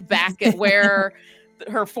look back at where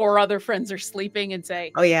her 4 other friends are sleeping and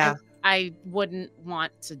say, "Oh yeah, I wouldn't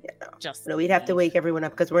want to just." No, we'd have to wake everyone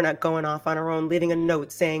up because we're not going off on our own, leaving a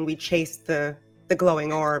note saying we chased the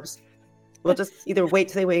glowing orbs. We'll just either wait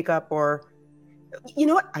till they wake up or, you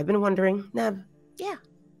know what? I've been wondering, Neb. Yeah.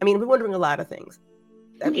 I mean, I've been wondering a lot of things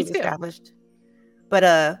that we've established. But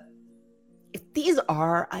if these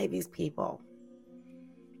are Ivy's people,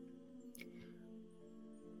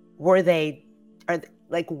 why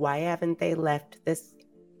haven't they left this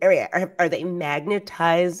area? Are they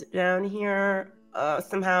magnetized down here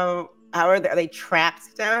somehow? How are they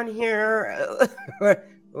trapped down here?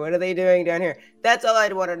 What are they doing down here? That's all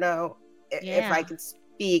I'd want to know. If I could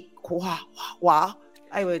speak,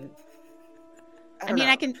 I would. I mean,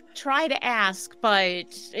 I can try to ask, but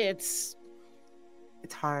it's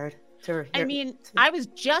hard to hear. I mean, I was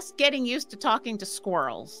just getting used to talking to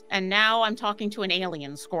squirrels, and now I'm talking to an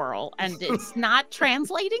alien squirrel, and it's not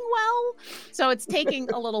translating well, so it's taking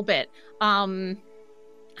a little bit. I mean,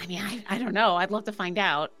 I don't know. I'd love to find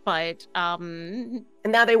out, but and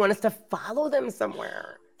now they want us to follow them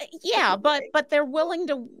somewhere. Yeah, but they're willing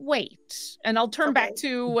to wait, and I'll turn back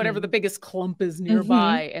to whatever the biggest clump is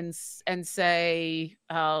nearby, and say,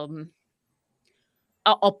 I'll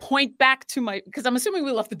point back to because I'm assuming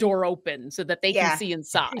we left the door open so that they can see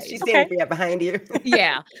inside. She's standing behind you.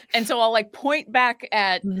 Yeah, and so I'll like point back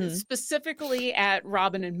at specifically at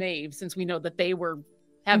Robin and Maeve, since we know that they were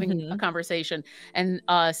having a conversation, and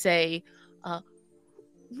say,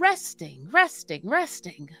 resting.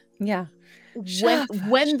 Yeah.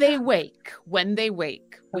 When they wake,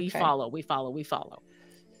 we follow.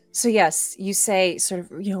 So yes, you say sort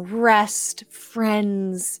of, rest,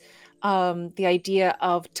 friends, the idea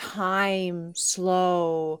of time,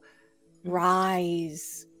 slow,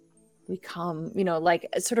 rise, we come, like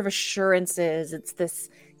sort of assurances. It's this,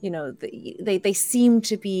 they seem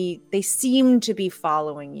to be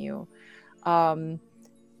following you.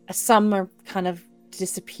 Some are kind of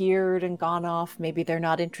disappeared and gone off. Maybe they're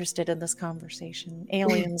not interested in this conversation.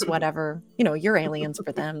 Aliens, whatever. You're aliens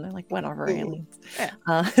for them. They're like, whatever, aliens.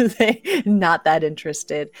 They not that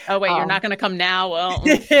interested. Oh wait, you're not going to come now? Well,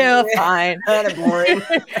 yeah, fine. Kind of boring.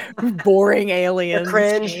 Boring aliens.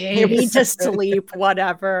 Cringe. You need to sleep.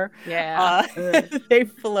 Whatever. Yeah. They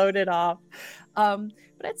floated off. But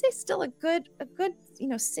I'd say still a good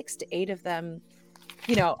 6 to 8 of them.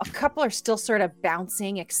 A couple are still sort of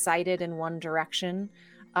bouncing, excited in one direction.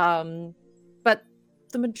 But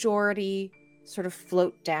the majority sort of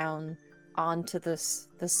float down onto this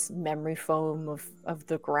memory foam of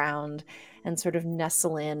the ground and sort of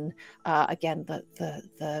nestle in. Again,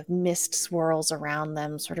 the mist swirls around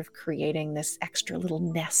them, sort of creating this extra little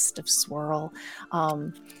nest of swirl,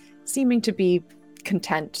 seeming to be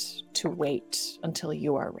content to wait until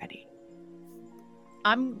you are ready.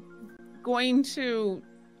 I'm going to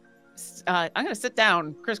sit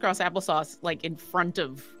down crisscross applesauce like in front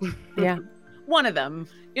of one of them,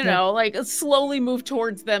 like slowly move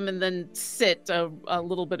towards them and then sit a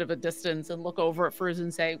little bit of a distance and look over at Friz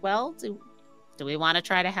and say, well, do we want to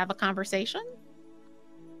try to have a conversation?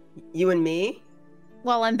 You and me?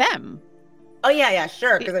 Well, and them. Oh yeah,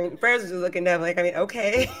 sure. Because Friz is looking down like,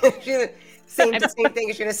 okay. Same thing.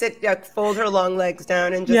 She's gonna sit, fold her long legs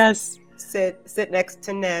down and just sit next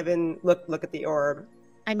to Neb and look at the orb.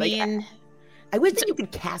 I mean, I wish that you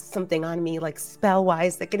could cast something on me, like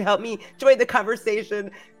spell-wise, that could help me join the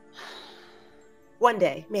conversation. One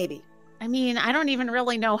day, maybe. I mean, I don't even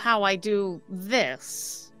really know how I do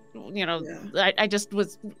this. I just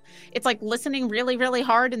was. It's like listening really, really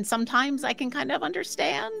hard, and sometimes I can kind of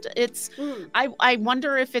understand. It's. I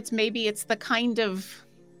wonder if it's the kind of.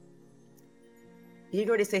 You're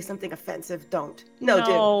going to say something offensive. Don't.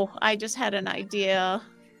 No, I just had an idea.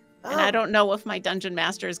 And I don't know if my dungeon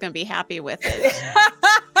master is going to be happy with it.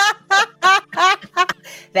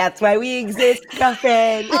 That's why we exist,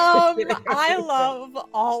 girlfriend. I love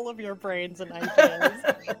all of your brains and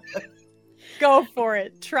ideas. Go for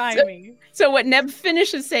it. Try me. So what Neb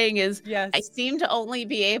finishes saying is, Yes. I seem to only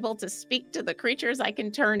be able to speak to the creatures I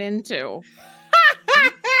can turn into.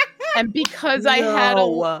 And because I had a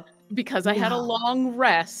long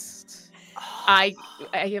rest, I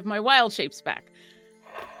have my wild shapes back.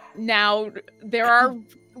 Now there are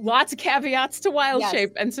lots of caveats to wild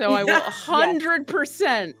shape, and so I will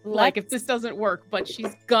 100% like if this doesn't work, but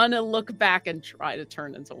she's gonna look back and try to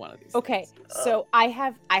turn into one of these. Okay, so I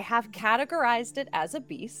have categorized it as a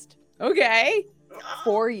beast. Okay.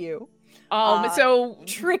 For you. So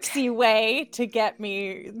tricksy way to get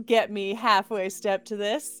me halfway step to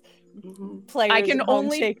this. Players I can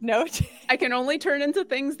only take note. I can only turn into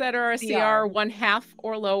things that are a CR 1/2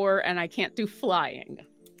 or lower, and I can't do flying.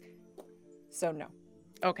 So no.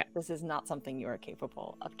 Okay. This is not something you are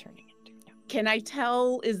capable of turning into. No. Can I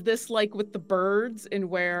tell, is this like with the birds in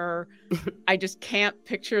where I just can't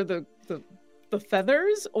picture the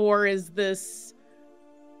feathers, or is this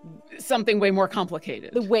something way more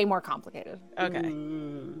complicated? Way more complicated. Okay.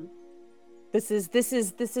 This is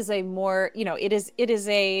a more, it is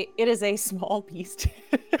a small beast.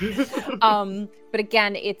 But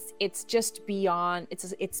again, it's just beyond,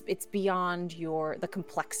 it's beyond the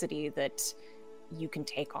complexity that you can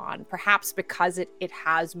take on, perhaps because it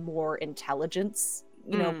has more intelligence,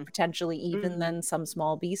 potentially even than some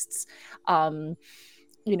small beasts.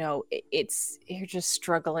 You're just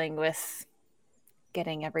struggling with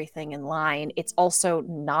getting everything in line. It's also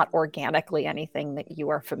not organically anything that you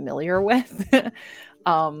are familiar with.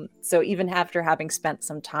 So even after having spent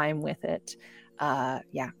some time with it,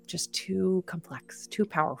 just too complex, too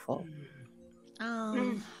powerful.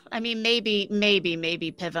 I mean, maybe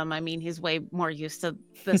Pivum. I mean, he's way more used to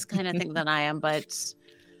this kind of thing than I am, but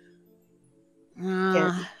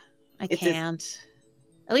I can't.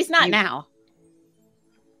 At least not now.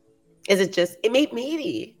 Is it just,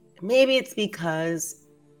 maybe it's because,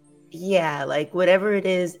 like whatever it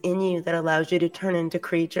is in you that allows you to turn into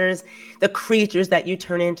creatures, the creatures that you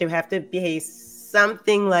turn into have to be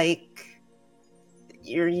something like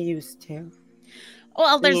you're used to.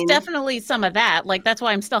 Well, there's definitely some of that. Like, that's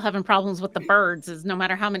why I'm still having problems with the birds, is no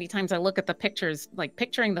matter how many times I look at the pictures, like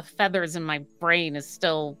picturing the feathers in my brain is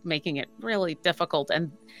still making it really difficult. And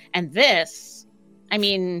this, I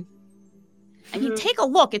mean, take a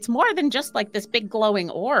look. It's more than just like this big glowing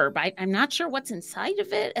orb. I'm not sure what's inside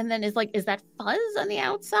of it. And then is that fuzz on the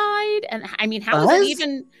outside? And I mean, how is it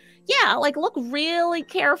even? Yeah, like look really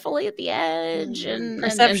carefully at the edge and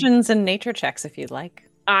perceptions and nature checks if you'd like.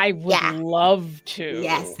 I would love to.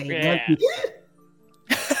 Yes, I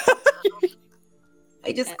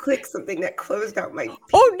I just clicked something that closed out my.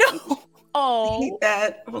 Oh no! Oh, I hate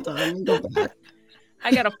that. Hold on, go back.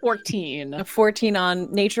 I got a 14. A 14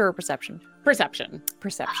 on nature or perception? Perception.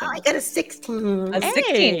 Perception. Oh, I got a 16. A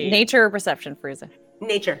 16. Nature or perception, Fruza?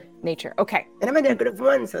 Nature. Nature. Okay. And I'm a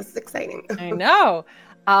 -1, so this is exciting. I know.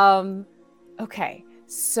 Okay.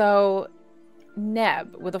 So,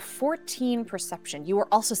 Neb, with a 14 perception, you are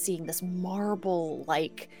also seeing this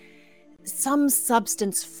marble-like some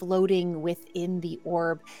substance floating within the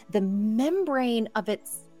orb. The membrane of it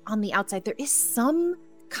on the outside, there is some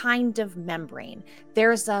kind of membrane.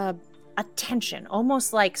 There's a tension,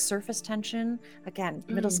 almost like surface tension. Again,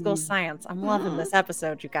 middle school science. I'm loving this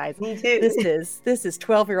episode, you guys. Me too. This is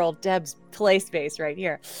 12-year-old Deb's play space right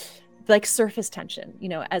here. Like surface tension,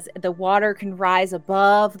 as the water can rise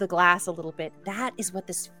above the glass a little bit. That is what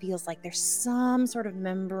this feels like. There's some sort of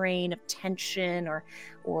membrane of tension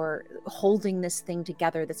or holding this thing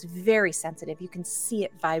together that's very sensitive. You can see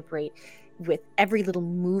it vibrate with every little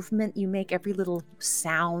movement you make, every little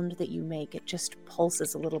sound that you make. It just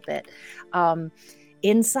pulses a little bit.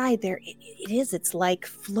 Inside there, it's like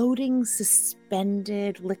floating,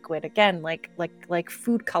 suspended liquid. Again, like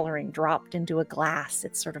food coloring dropped into a glass.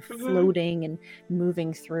 It's sort of floating and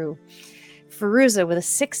moving through. Feruza with a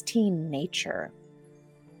 16 nature.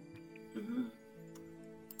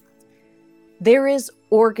 There is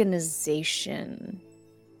organization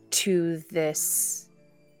to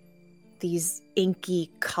these inky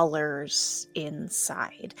colors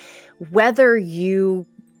inside. Whether you,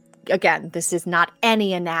 again, this is not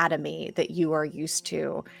any anatomy that you are used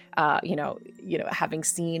to, having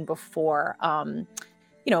seen before,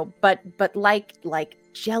 but like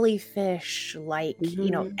jellyfish, like,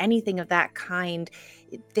 anything of that kind,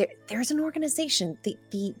 there's an organization.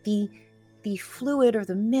 The fluid or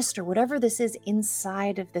the mist or whatever this is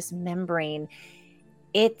inside of this membrane,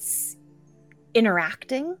 it's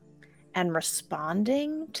interacting and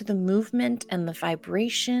responding to the movement and the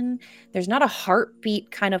vibration. There's not a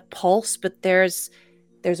heartbeat kind of pulse, but there's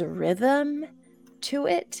a rhythm to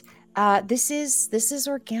it. This is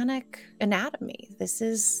organic anatomy. This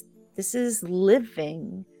is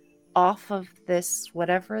living off of this,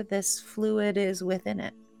 whatever this fluid is within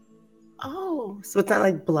it. Oh, so it's not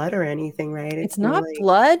like blood or anything, right? It's not like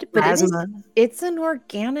blood, but plasma. it's an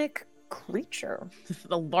organic creature.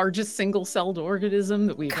 The largest single-celled organism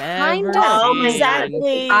that we've Kind ever of. seen.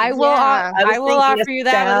 Exactly. I will offer you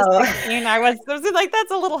that cell. with a 16. I was like,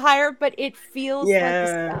 that's a little higher, but it feels like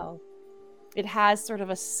a cell. It has sort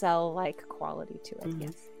of a cell-like quality to it.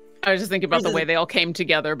 Yes. I was just thinking about the way they all came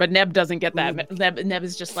together, but Neb doesn't get that. Neb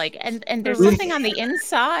is just like, and there's something on the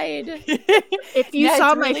inside. If you Yeah,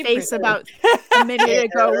 saw it's my really face pretty. about a minute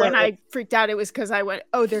ago when I freaked out, it was because I went,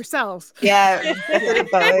 "Oh, they're cells." Yeah, that's what it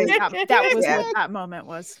was. That was what that moment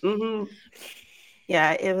was. Mm-hmm.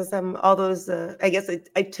 Yeah, it was all those. I guess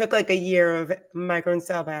I took like a year of micro and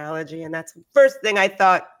cell biology, and that's the first thing I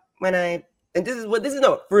thought when I. And this is what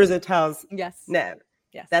Feruza tells Yes. Neb.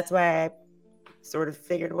 Yes. That's why I sort of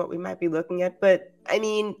figured what we might be looking at. But I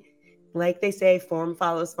mean, like they say, form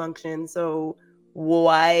follows function. So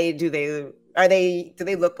why do they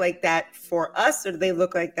look like that for us, or do they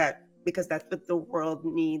look like that because that's what the world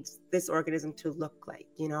needs this organism to look like,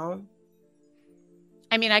 you know?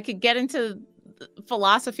 I mean, I could get into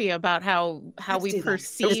philosophy about how Let's we do that. I'm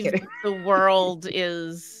just perceive kidding. the world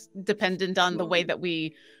is dependent on the way that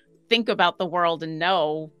we think about the world and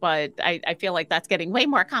know, but I feel like that's getting way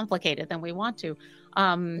more complicated than we want to.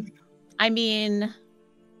 I mean,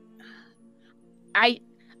 I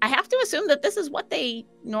have to assume that this is what they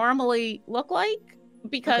normally look like,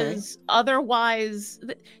 because otherwise,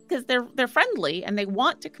 because they're friendly and they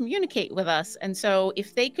want to communicate with us, and so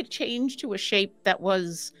if they could change to a shape that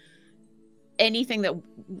was anything that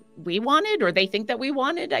we wanted or they think that we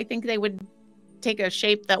wanted, I think they would take a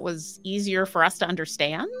shape that was easier for us to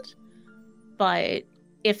understand. But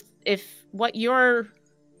if what your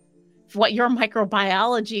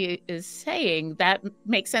microbiology is saying, that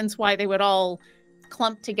makes sense why they would all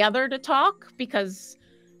clump together to talk, because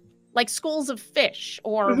like schools of fish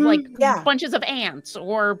or bunches of ants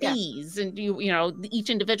or bees, and you know each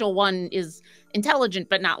individual one is intelligent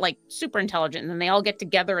but not like super intelligent, and then they all get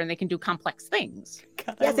together and they can do complex things.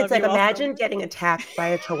 God, Yes, it's like imagine getting attacked by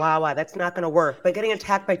a chihuahua. That's not going to work. But getting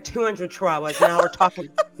attacked by 200 chihuahuas, now we're talking.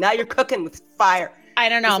 Now you're cooking with fire. I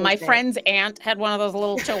don't know. My friend's aunt had one of those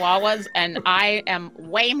little chihuahuas, and I am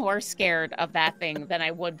way more scared of that thing than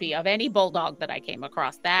I would be of any bulldog that I came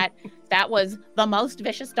across. That was the most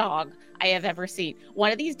vicious dog I have ever seen.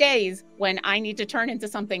 One of these days, when I need to turn into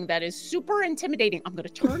something that is super intimidating, I'm going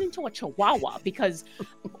to turn into a chihuahua, because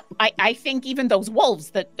I think even those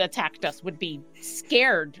wolves that attacked us would be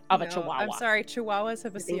scared of a chihuahua. I'm sorry, chihuahuas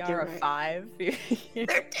have a CR of 5.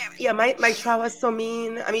 Yeah, my chihuahua is so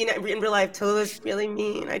mean. I mean, in real life, Tula's really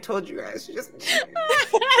mean. I told you guys. She just.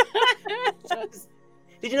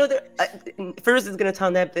 Did you know that? First is going to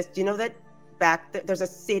tell Neb this. Do you know that there's a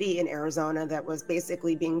city in Arizona that was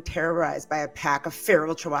basically being terrorized by a pack of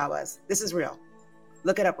feral chihuahuas? This is real.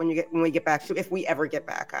 Look it up when we get back to, if we ever get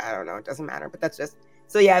back. I don't know. It doesn't matter. But that's just.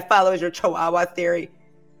 So yeah, it follows your chihuahua theory.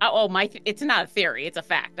 It's not a theory, it's a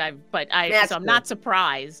fact. I'm not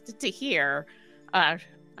surprised to hear. I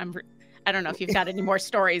don't know if you've got any more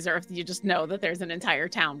stories, or if you just know that there's an entire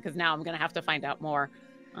town, because now I'm going to have to find out more.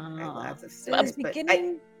 So it's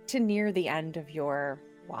beginning to near the end of your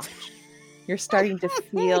watch. You're starting to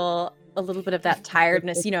feel a little bit of that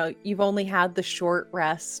tiredness. You know, you've only had the short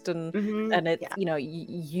rest, and it's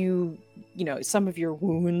you know, some of your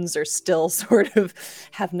wounds are still sort of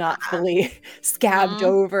have not fully scabbed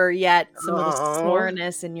over yet. Some of the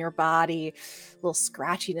soreness in your body, a little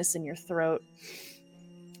scratchiness in your throat.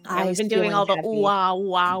 I've been doing all the wah,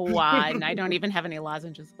 wah, wah, and I don't even have any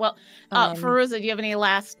lozenges. Well, Feruza, do you have any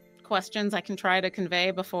last questions I can try to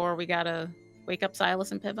convey before we gotta wake up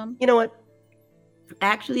Silas and Pivum? You know what?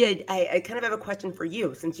 Actually, I kind of have a question for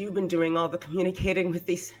you, since you've been doing all the communicating with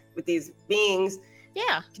these beings.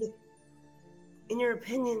 Yeah. In your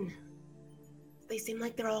opinion, do they seem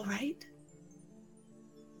like they're all right?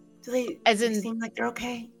 Do they seem like they're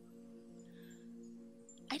okay?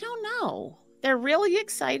 I don't know. They're really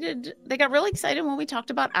excited. They got really excited when we talked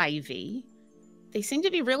about Ivy. They seem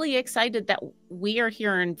to be really excited that we are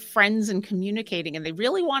here and friends and communicating, and they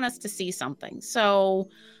really want us to see something. So,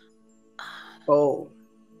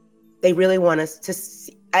 they really want us to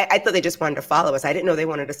see. I thought they just wanted to follow us. I didn't know they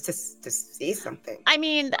wanted us to see something. I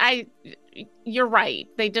mean, you're right.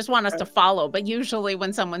 They just want us to follow. But usually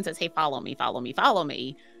when someone says, hey, follow me, follow me, follow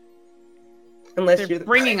me, Unless They're you're the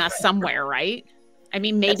bringing us somewhere, right? I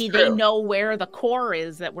mean, maybe That's they true. know where the core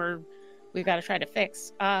is that we've got to try to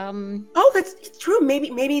fix. Oh, that's true.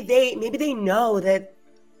 Maybe they know that.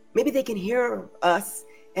 Maybe they can hear us,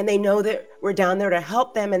 and they know that we're down there to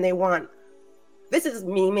help them, and they want. This is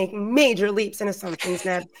me making major leaps and assumptions,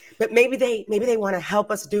 Ned. But maybe they want to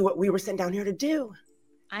help us do what we were sent down here to do.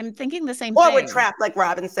 I'm thinking the same Or thing. we're trapped, like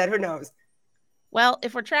Robin said. Who knows? Well,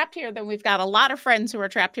 if we're trapped here, then we've got a lot of friends who are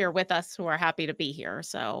trapped here with us who are happy to be here.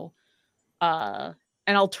 So, and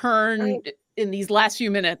I'll turn in these last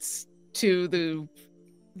few minutes to the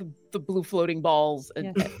blue floating balls.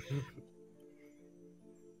 And,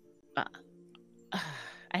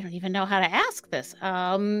 I don't even know how to ask this.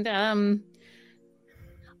 Are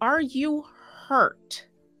you hurt?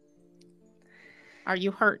 Are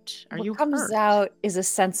you hurt? Are you What comes hurt? out is a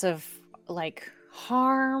sense of like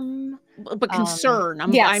harm, But concern.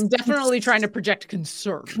 yes, I'm definitely trying to project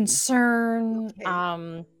concern. concern,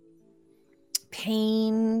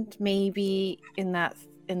 pain, maybe in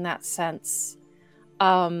that sense.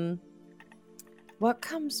 What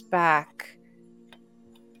comes back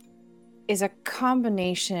is a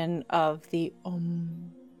combination of the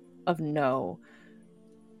of no,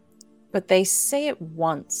 but they say it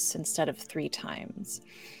once instead of 3 times.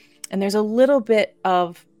 And there's a little bit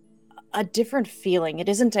of a different feeling. It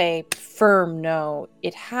isn't a firm no.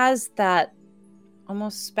 It has that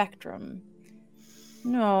almost spectrum.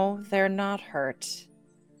 No, they're not hurt,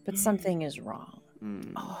 but something is wrong.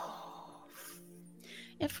 Oh.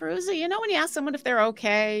 Yeah, Feruza, you know when you ask someone if they're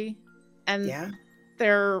okay and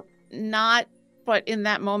they're not, but in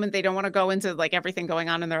that moment they don't want to go into like everything going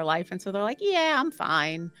on in their life, and so they're like, yeah, I'm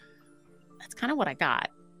fine. That's kind of what I got.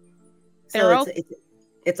 So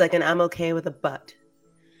it's like an I'm okay with a but.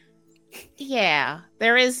 Yeah,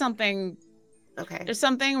 there is something. Okay. There's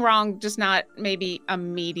something wrong, just not maybe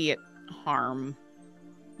immediate harm.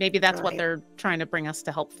 Maybe that's what they're trying to bring us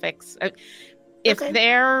to help fix. If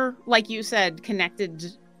they're, like you said,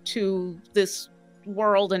 connected to this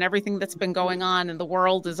world and everything that's been going on, and the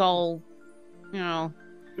world is all, all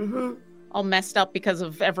messed up because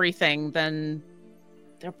of everything, then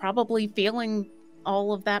they're probably feeling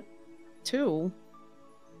all of that too.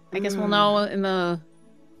 I guess we'll know in the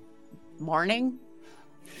morning.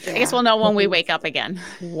 I guess we'll know when we wake up again.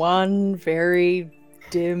 One very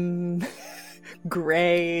dim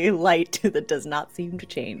gray light that does not seem to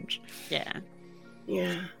change. Yeah.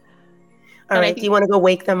 All right. Do you want to go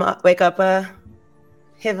wake up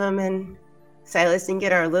Hivim and Silas and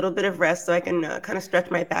get our little bit of rest so I can kind of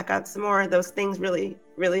stretch my back out some more? Those things really,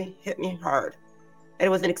 really hit me hard. I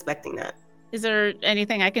wasn't expecting that. Is there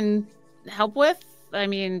anything I can help with? I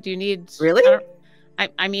mean, do you need... Really?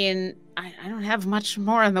 I mean, I don't have much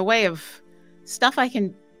more in the way of stuff I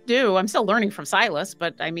can do. I'm still learning from Silas,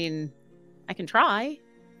 but I mean, I can try.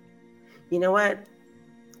 You know what?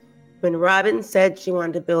 When Robin said she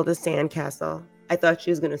wanted to build a sandcastle, I thought she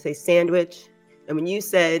was going to say sandwich. And when you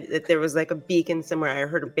said that there was like a beacon somewhere, I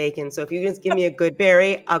heard a bacon. So if you just give me a good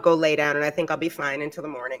berry, I'll go lay down and I think I'll be fine until the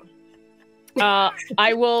morning.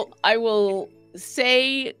 I will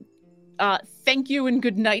say thank you and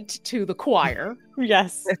good night to the choir.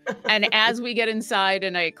 Yes. And as we get inside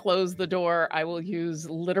and I close the door, I will use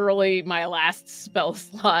literally my last spell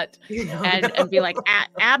slot and be like,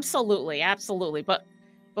 absolutely. But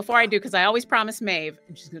before I do, because I always promise Maeve,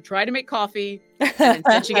 she's going to try to make coffee. And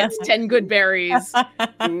instead she gets 10 good berries.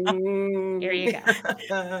 Here you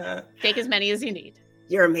go. Take as many as you need.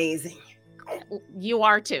 You're amazing. You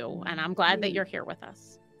are too. And I'm glad that you're here with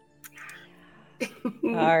us.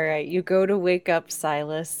 All right. You go to wake up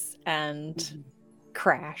Silas and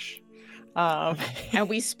crash. And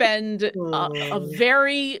we spend a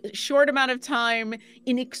very short amount of time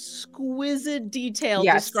in exquisite detail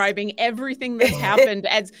describing everything that's happened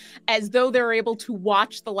as though they're able to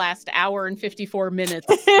watch the last hour and 54 minutes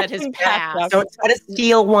that has passed. Don't try to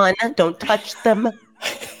steal one. Don't touch them.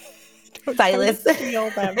 Silas.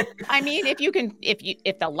 I mean,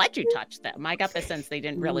 if they'll let you touch them. I got the sense they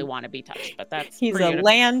didn't really want to be touched, but he's a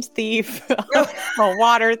land thief, a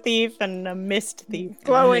water thief, and a mist thief. A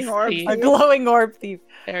glowing orb thief.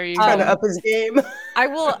 There you Trying go. to up his game. I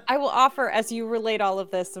will offer as you relate all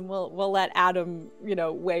of this, and we'll let Adam,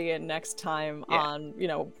 weigh in next time on,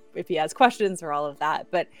 if he has questions or all of that.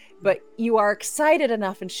 But you are excited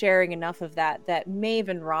enough and sharing enough of that Maeve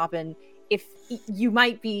and Robin, if you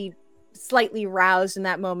might be slightly roused in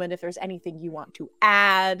that moment, if there's anything you want to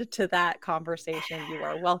add to that conversation, you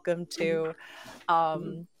are welcome to.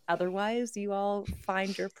 Otherwise, you all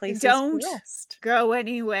find your places. Don't rest. go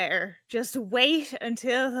anywhere. Just wait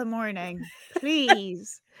until the morning,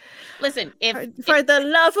 please. Listen, For the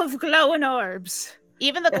love of glowing orbs.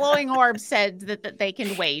 even the glowing orb said that they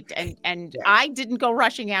can wait, and I didn't go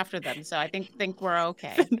rushing after them, so I think we're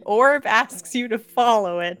okay. An orb asks you to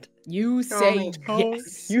follow it. You Oh say my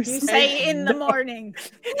yes. You You say in the morning.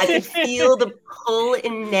 I could feel the pull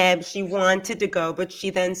in Neb. She wanted to go, but she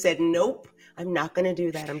then said, nope, I'm not going to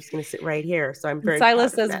do that. I'm just going to sit right here. So I'm very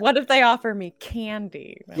Silas proud of says, that. what if they offer me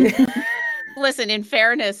candy? Listen, in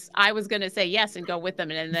fairness, I was going to say yes and go with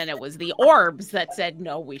them, and then it was the orbs that said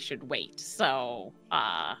no, we should wait. So,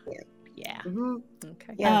 yeah. Mhm.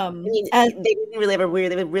 Okay. Yeah. I mean, they didn't really have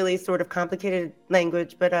a really sort of complicated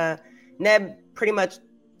language, but Neb pretty much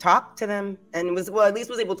talked to them and at least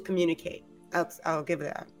was able to communicate. I'll give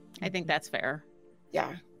that. I think that's fair.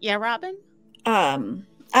 Yeah. Yeah, Robin?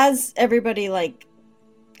 As everybody like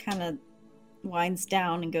kind of winds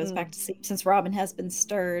down and goes back to sleep, since Robin has been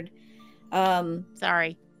stirred,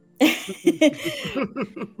 Sorry.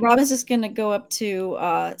 Robin's just gonna go up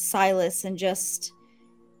to Silas and just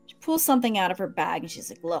pull something out of her bag, and she's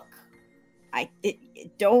like, "Look,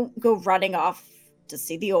 don't go running off to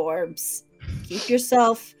see the orbs. Keep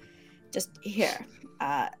yourself just here.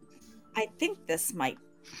 I think this might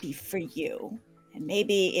be for you, and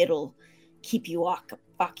maybe it'll keep you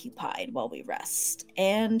occupied while we rest."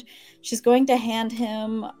 And she's going to hand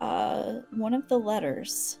him one of the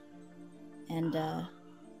letters, and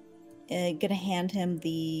gonna hand him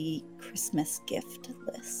the Christmas gift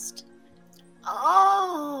list.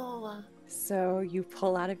 Oh. So you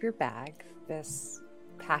pull out of your bag this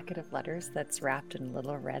packet of letters that's wrapped in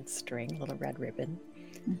little red string, little red ribbon,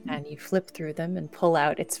 and you flip through them and pull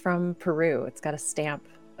out. It's from Peru. It's got a stamp,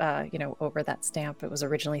 over that stamp. It was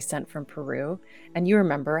originally sent from Peru, and you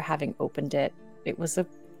remember having opened it. It was a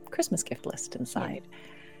Christmas gift list inside,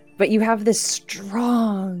 but you have this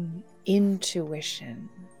strong intuition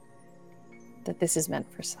that this is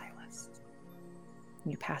meant for Silas.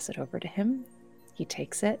 You pass it over to him. He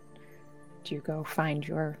takes it. Do you go find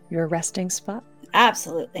your resting spot?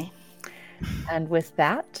 Absolutely. And with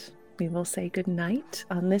that, we will say good night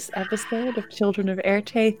on this episode of Children of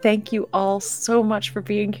Erte. Thank you all so much for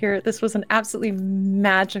being here. This was an absolutely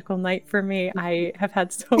magical night for me. I have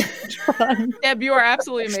had so much fun. Deb, you are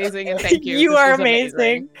absolutely amazing, and thank you. You This are was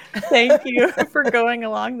amazing. Thank you for going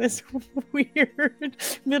along this weird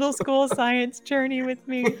middle school science journey with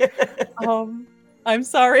me. I'm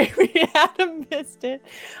sorry Adam missed it,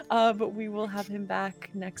 but we will have him back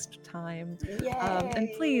next time. And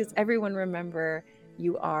please, everyone, remember,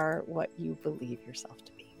 you are what you believe yourself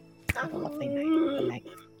to be. Have a lovely night. Good night.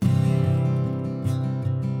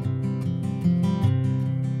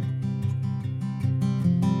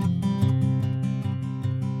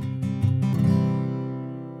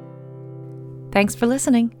 Thanks for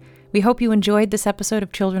listening. We hope you enjoyed this episode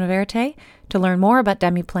of Children of Erte. To learn more about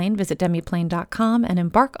Demiplane, visit demiplane.com and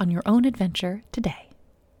embark on your own adventure today.